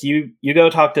about this? You go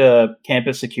talk to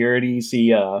campus security,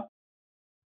 see if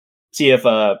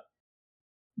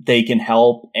they can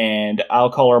help, and I'll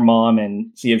call her mom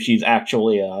and see if she's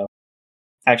actually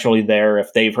there,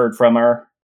 if they've heard from her.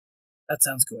 That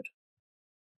sounds good.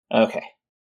 Okay.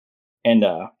 And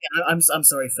yeah, I'm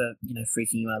sorry for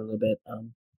freaking you out a little bit.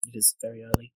 It is very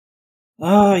early.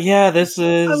 Oh yeah, this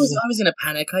is. I was in a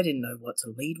panic. I didn't know what to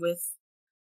lead with.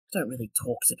 I don't really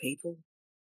talk to people.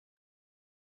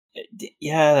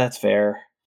 Yeah, that's fair.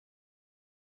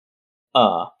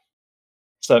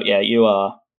 So yeah,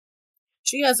 you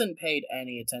She hasn't paid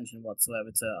any attention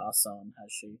whatsoever to our son,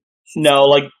 has she? No,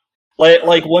 like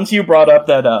once you brought up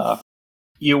that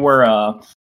you were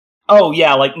oh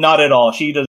yeah, like not at all.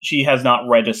 She has not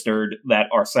registered that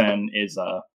Arsene is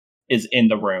in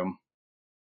the room.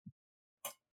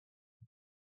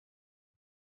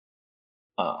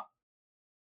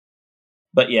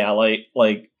 But yeah,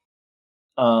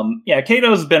 yeah,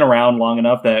 Kato's been around long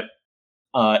enough that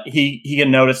he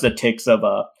can notice the ticks of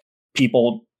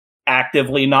people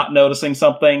actively not noticing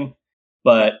something,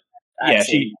 but yeah,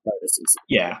 she notices.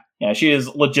 Yeah, she is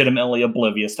legitimately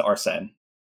oblivious to Arsene.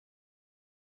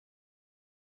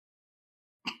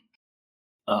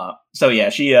 So yeah,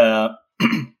 she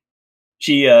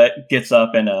she gets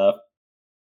up and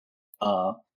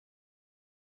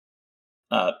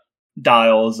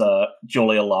dials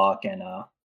Julia Locke and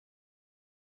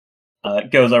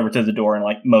goes over to the door and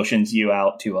like motions you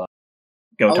out to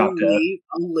go talk to.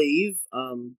 I'll leave,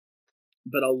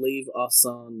 but I'll leave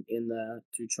Arsene in there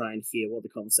to try and hear what the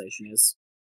conversation is.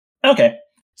 Okay,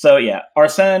 so yeah,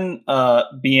 Arsene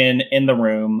being in the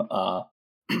room,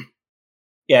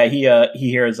 yeah, he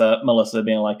hears Melissa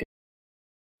being like,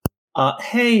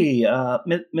 "Hey,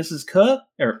 Mrs. Cook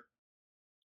or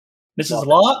Mrs.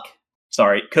 Locke."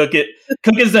 Sorry, Cook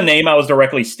is the name I was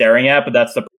directly staring at, but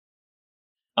that's the.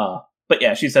 But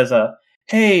yeah, she says,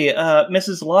 "Hey,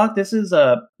 Mrs. Locke, this is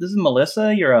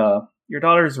Melissa, your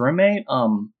daughter's roommate.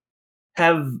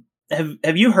 Have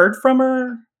you heard from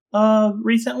her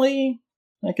recently,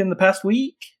 like in the past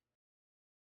week?"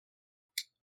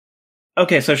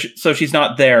 Okay, so she's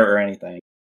not there or anything.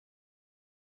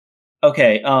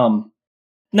 Okay, no.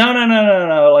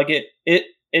 Like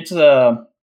it's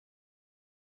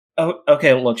Oh,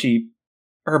 okay. Look,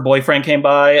 her boyfriend came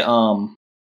by.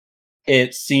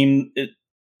 It seemed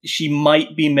she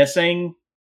might be missing.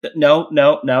 No,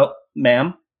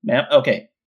 ma'am. Okay.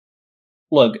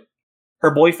 Look,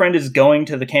 her boyfriend is going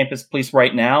to the campus police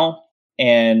right now,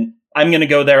 and I'm going to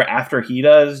go there after he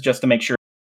does, just to make sure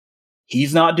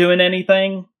he's not doing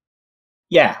anything.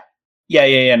 Yeah.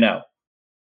 No.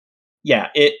 Yeah,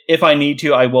 if I need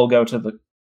to, I will go to the...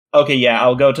 Okay, yeah,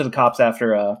 I'll go to the cops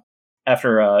after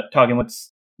talking with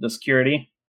the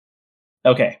security.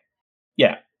 Okay.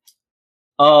 Yeah.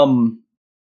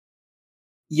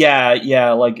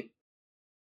 Yeah, like,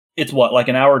 it's what, like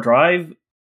an hour drive?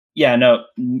 Yeah, no,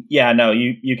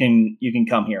 you can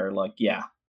come here, like, yeah.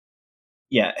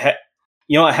 You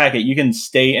know what, heck it, you can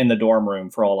stay in the dorm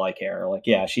room for all I care. Like,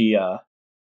 yeah, she,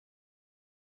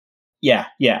 yeah.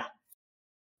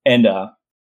 And,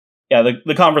 yeah,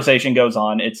 the conversation goes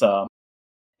on. It's a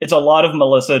lot of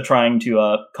Melissa trying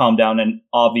to, calm down and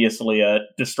obviously,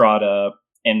 distraught,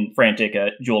 and frantic,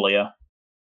 Julia.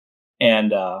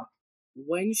 And,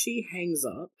 when she hangs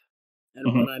up, and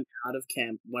Mhm. when I'm out of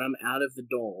when I'm out of the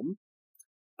dorm,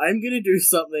 I'm gonna do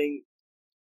something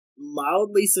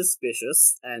mildly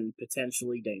suspicious and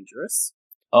potentially dangerous.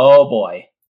 Oh boy.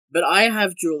 But I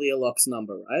have Julia Locke's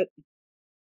number, right?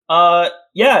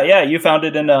 Yeah, you found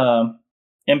it in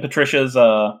Patricia's,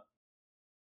 file.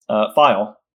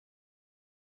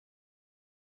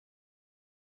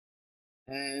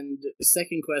 And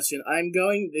second question,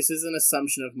 this is an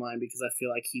assumption of mine because I feel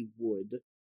like he would.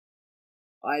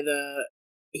 Either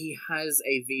he has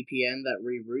a VPN that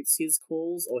reroutes his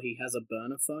calls, or he has a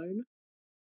burner phone.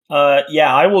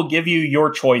 Yeah, I will give you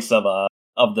your choice of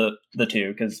the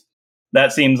two, because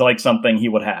that seems like something he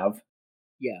would have.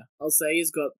 Yeah, I'll say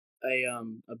he's got a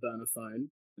burner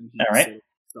phone, and he All right. sort of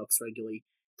talks regularly.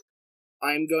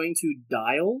 I'm going to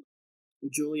dial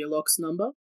Julia Locke's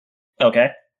number.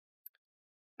 Okay.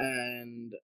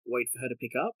 And wait for her to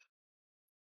pick up.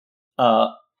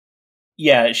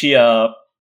 Yeah, she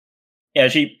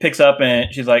picks up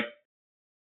and she's like,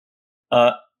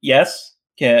 yes,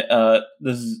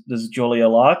 this is Julia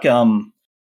Locke. I'm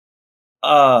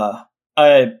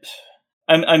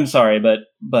sorry, but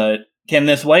can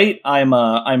this wait? I'm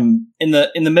in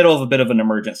the middle of a bit of an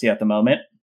emergency at the moment.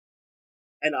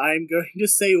 And I'm going to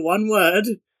say one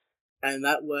word, and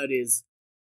that word is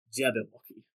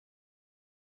Jabberwokey.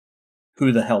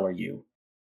 Who the hell are you?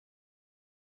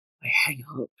 I hang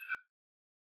up.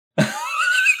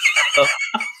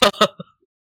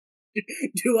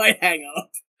 Do I hang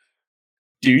up?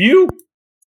 Do you?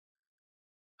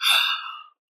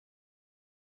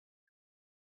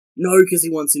 No, because he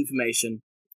wants information.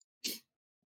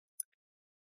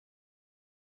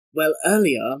 Well,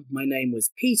 earlier, my name was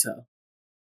Peter.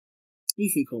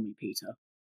 You can call me Peter.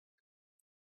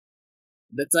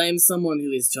 But I am someone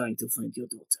who is trying to find your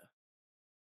daughter.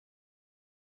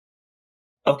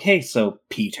 Okay, so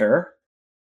Peter,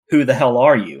 who the hell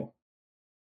are you?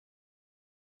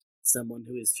 Someone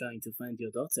who is trying to find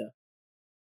your daughter.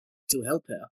 To help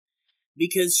her.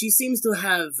 Because she seems to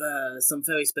have some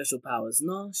very special powers.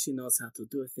 No, she knows how to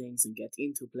do things and get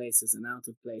into places and out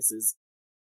of places.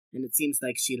 And it seems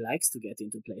like she likes to get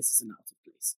into places and out of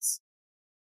places.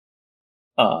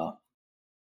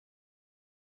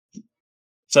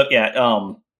 So yeah,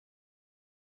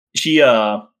 she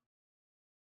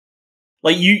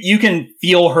like you can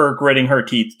feel her gritting her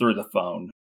teeth through the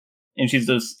phone. And she's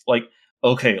just like,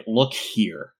 okay, look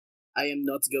here. I am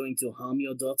not going to harm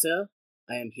your daughter.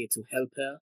 I am here to help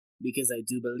her, because I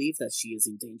do believe that she is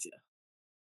in danger.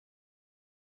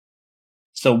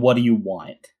 So what do you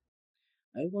want?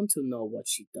 I want to know what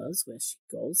she does, where she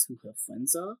goes, who her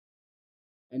friends are.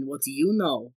 And what do you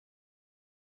know?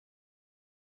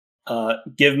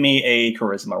 Give me a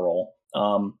charisma roll.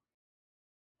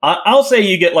 I'll say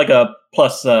you get like a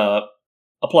plus 1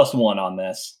 on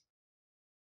this.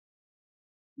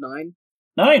 9.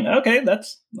 9. Okay,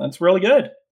 that's really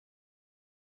good.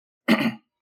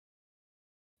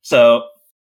 So,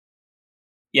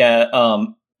 yeah,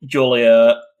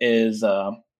 Julia is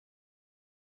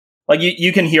like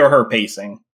you can hear her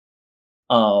pacing.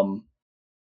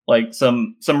 Like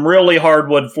some really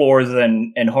hardwood floors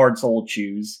and hard soled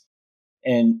shoes,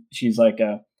 and she's like,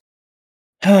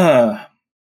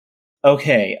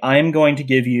 okay, I'm going to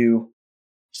give you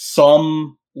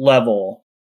some level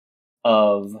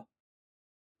of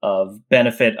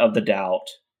benefit of the doubt,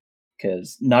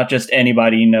 because not just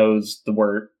anybody knows the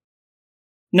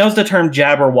term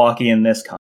Jabberwocky in this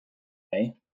country.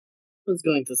 Okay? I was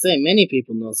going to say, many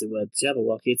people know the word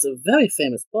Jabberwocky. It's a very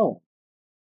famous poem.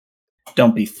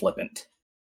 Don't be flippant.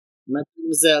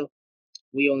 Mademoiselle,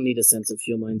 we all need a sense of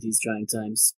humor in these trying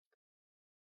times.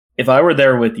 If I were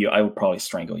there with you, I would probably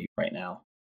strangle you right now.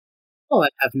 Oh, I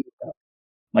have no doubt.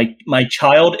 My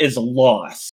child is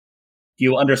lost. Do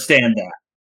you understand that?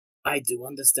 I do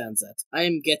understand that. I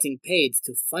am getting paid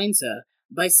to find her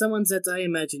by someone that I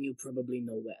imagine you probably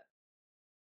know well.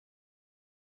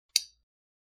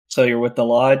 So you're with the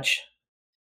lodge?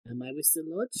 Am I with the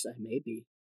lodge? I may be.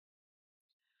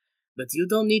 But you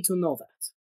don't need to know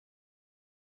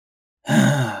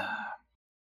that.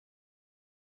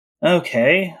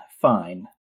 Okay, fine.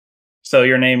 So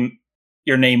your name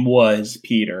was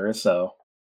Peter, so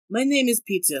My name is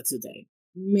Peter today.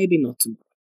 Maybe not tomorrow.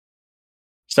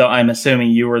 so I'm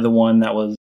assuming you were the one that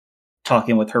was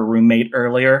talking with her roommate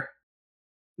earlier?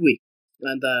 Oui.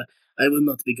 And I will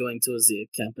not be going to the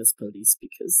campus police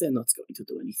because they're not going to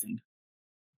do anything.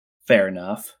 Fair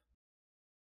enough.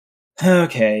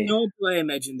 Okay. Nor do I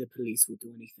imagine the police will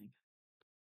do anything.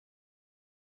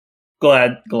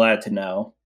 Glad to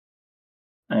know.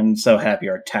 I'm so happy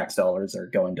our tax dollars are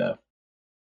going to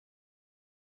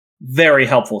very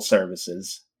helpful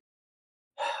services.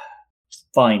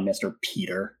 Fine, Mr.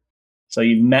 Peter. So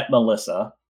you've met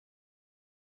Melissa.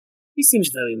 He seems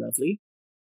very lovely.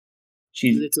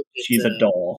 She's a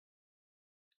doll.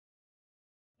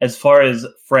 As far as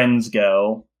friends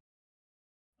go,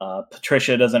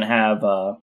 Patricia doesn't have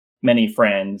many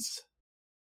friends.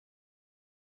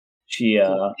 She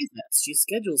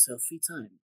schedules her free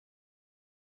time.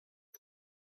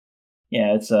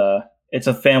 Yeah, it's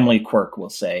a family quirk, we'll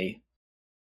say.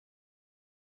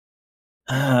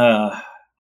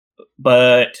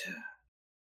 But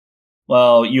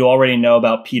well, you already know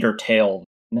about Peter Tail.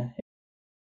 I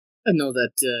know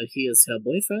that he is her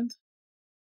boyfriend.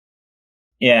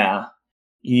 Yeah,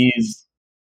 he's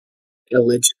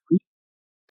allegedly.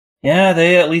 Yeah,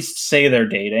 they at least say they're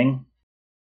dating.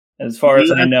 As far as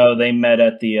I know, they met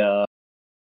at the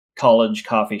college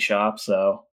coffee shop,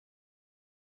 so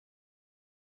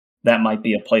that might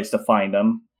be a place to find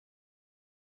them.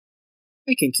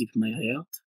 I can keep my eye out.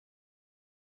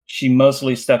 She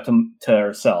mostly stuck to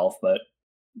herself, but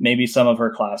maybe some of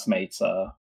her classmates,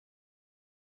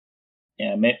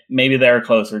 maybe they're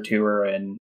closer to her,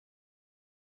 and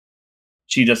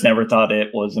she just never thought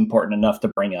it was important enough to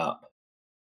bring up.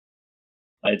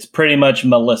 It's pretty much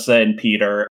Melissa and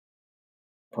Peter,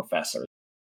 professor.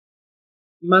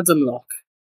 Madam Locke.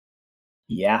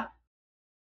 Yeah.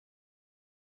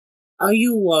 Are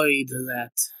you worried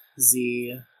that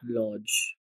the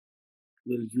lodge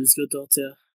will use your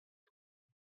daughter?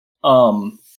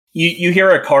 You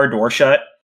hear a car door shut,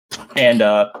 and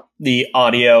the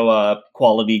audio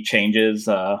quality changes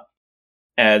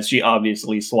as she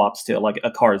obviously swaps to like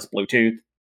a car's Bluetooth,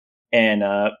 and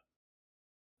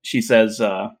she says,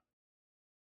 "The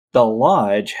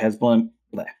lodge has been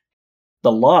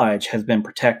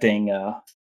protecting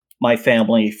my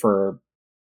family for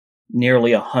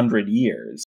nearly 100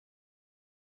 years.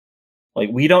 Like,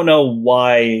 we don't know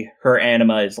why her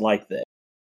anima is like this.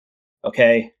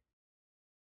 Okay?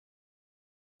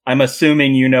 I'm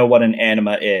assuming you know what an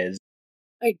anima is."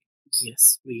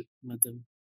 Yes, madam.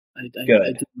 I Good.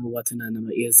 don't know what an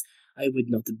anima is. I would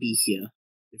not be here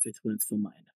if it weren't for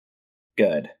mine.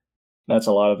 Good. That's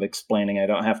a lot of explaining I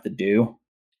don't have to do.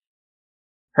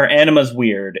 Her anima's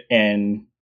weird, and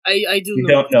I do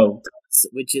don't know.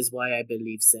 Which is why I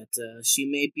believe that she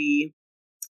may be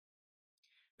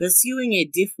pursuing a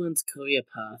different career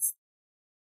path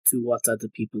to what other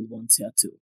people want her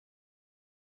to.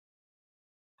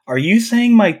 Are you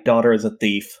saying my daughter is a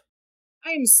thief?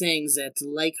 I am saying that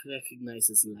like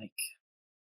recognizes like.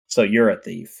 So you're a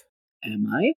thief. Am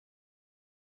I?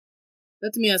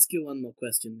 Let me ask you one more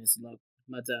question, Miss Locke.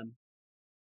 Madame,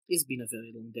 it's been a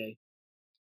very long day.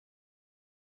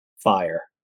 Fire.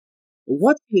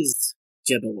 What is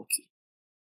Jabberwokey?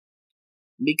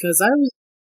 Because I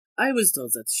was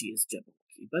told that she is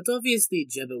Jabberwokey, but obviously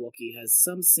Jabberwokey has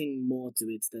something more to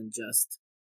it than just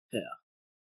hair.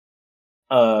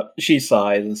 She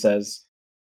sighs and says,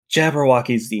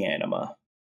 "Jabberwocky's the anima.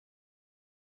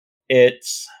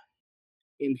 It's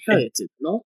inherited,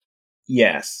 no?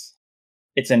 Yes.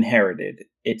 It's inherited.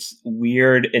 It's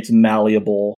weird, it's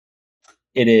malleable.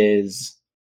 It is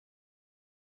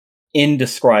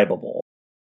indescribable.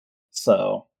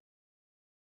 So,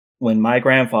 when my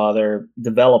grandfather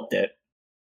developed it,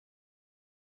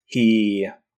 he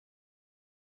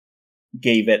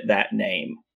gave it that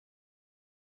name.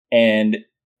 And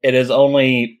it has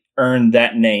only earned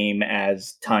that name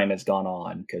as time has gone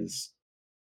on, because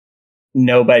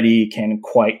nobody can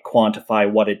quite quantify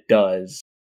what it does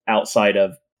outside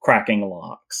of cracking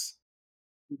locks.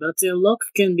 But a lock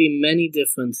can be many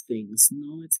different things.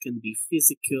 No, it can be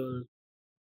physical.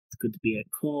 It could be a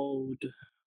code.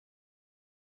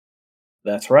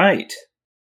 That's right.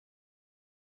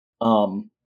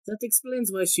 That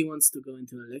explains why she wants to go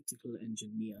into electrical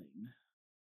engineering.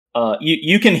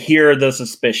 You can hear the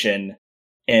suspicion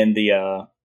in the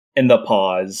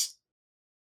pause.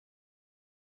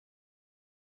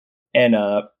 And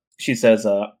she says,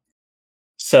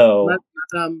 so,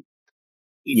 Madam,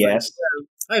 if yes.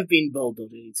 I've been bold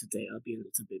already today. I'll be a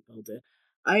little bit bolder.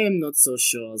 I am not so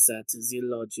sure that the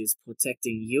lodge is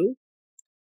protecting you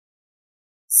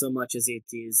so much as it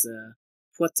is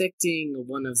protecting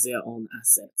one of their own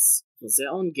assets for their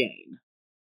own gain.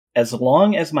 As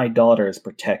long as my daughter is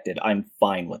protected, I'm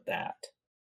fine with that.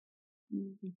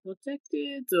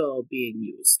 Protected or being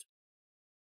used?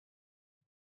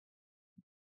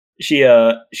 She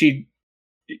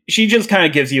just kind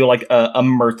of gives you like a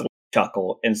mirthless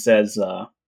chuckle and says,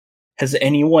 has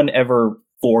anyone ever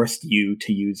forced you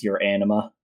to use your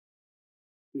anima?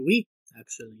 We,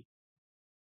 actually.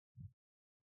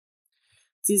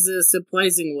 It is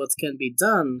surprising what can be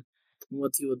done,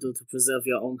 what you would do to preserve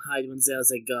your own hide when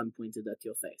there's a gun pointed at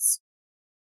your face.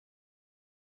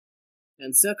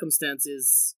 And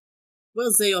circumstances,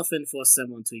 well, they often force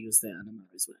someone to use their anima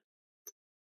as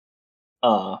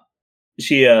well.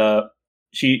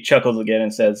 She chuckles again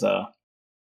and says,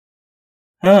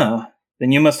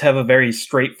 then you must have a very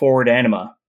straightforward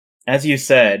anima. As you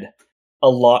said, a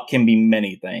lot can be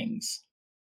many things.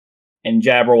 And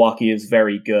Jabberwokey is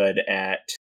very good at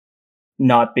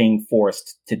not being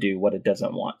forced to do what it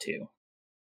doesn't want to.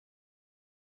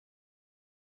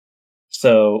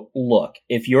 So, look,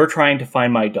 if you're trying to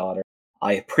find my daughter,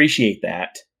 I appreciate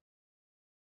that.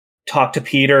 Talk to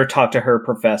Peter, talk to her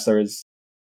professors.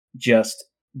 Just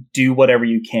do whatever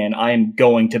you can. I am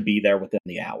going to be there within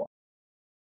the hour.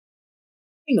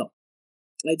 You know,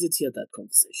 I did hear that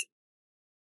conversation.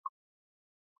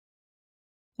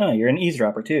 Oh, you're an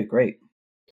eavesdropper too. Great.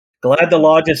 Glad the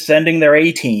lodge is sending their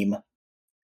A-team.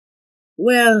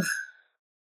 Well,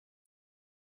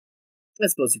 I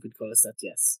suppose you could call us that,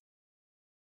 yes.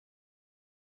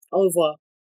 Au revoir,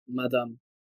 madame.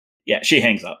 Yeah, she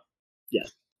hangs up. Yeah.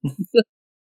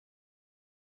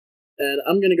 And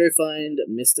I'm gonna go find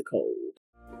Mr. Cold.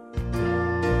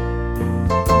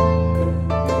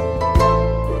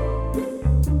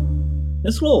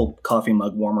 This little coffee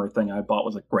mug warmer thing I bought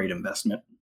was a great investment.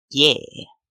 Yeah.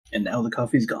 And now the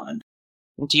coffee's gone.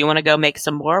 Do you want to go make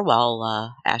some more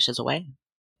while Ash is away?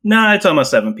 Nah, it's almost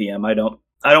 7 p.m. I don't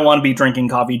want to be drinking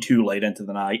coffee too late into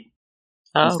the night.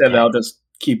 Oh, Instead, okay. I'll just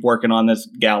keep working on this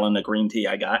gallon of green tea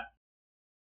I got.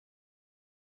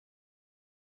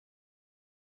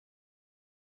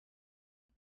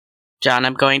 John,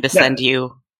 I'm going to send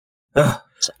you... Are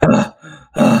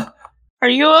Are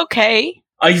you okay?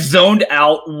 I zoned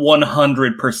out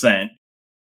 100%.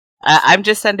 I'm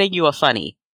just sending you a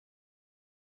funny.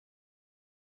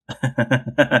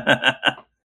 I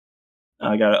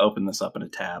gotta open this up in a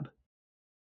tab.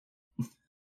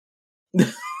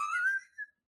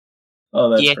 Oh,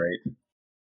 that's Yeah. great.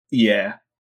 Yeah.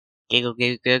 Giggle,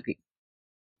 giggle, giggle.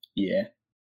 Yeah.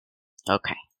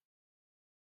 Okay.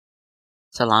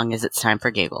 So long as it's time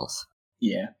for giggles.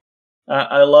 Yeah.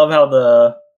 I love how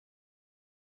the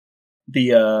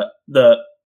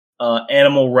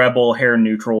animal rebel hair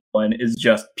neutral one is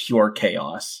just pure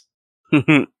chaos.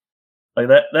 Like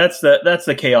that's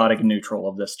the chaotic neutral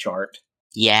of this chart.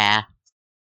 Yeah.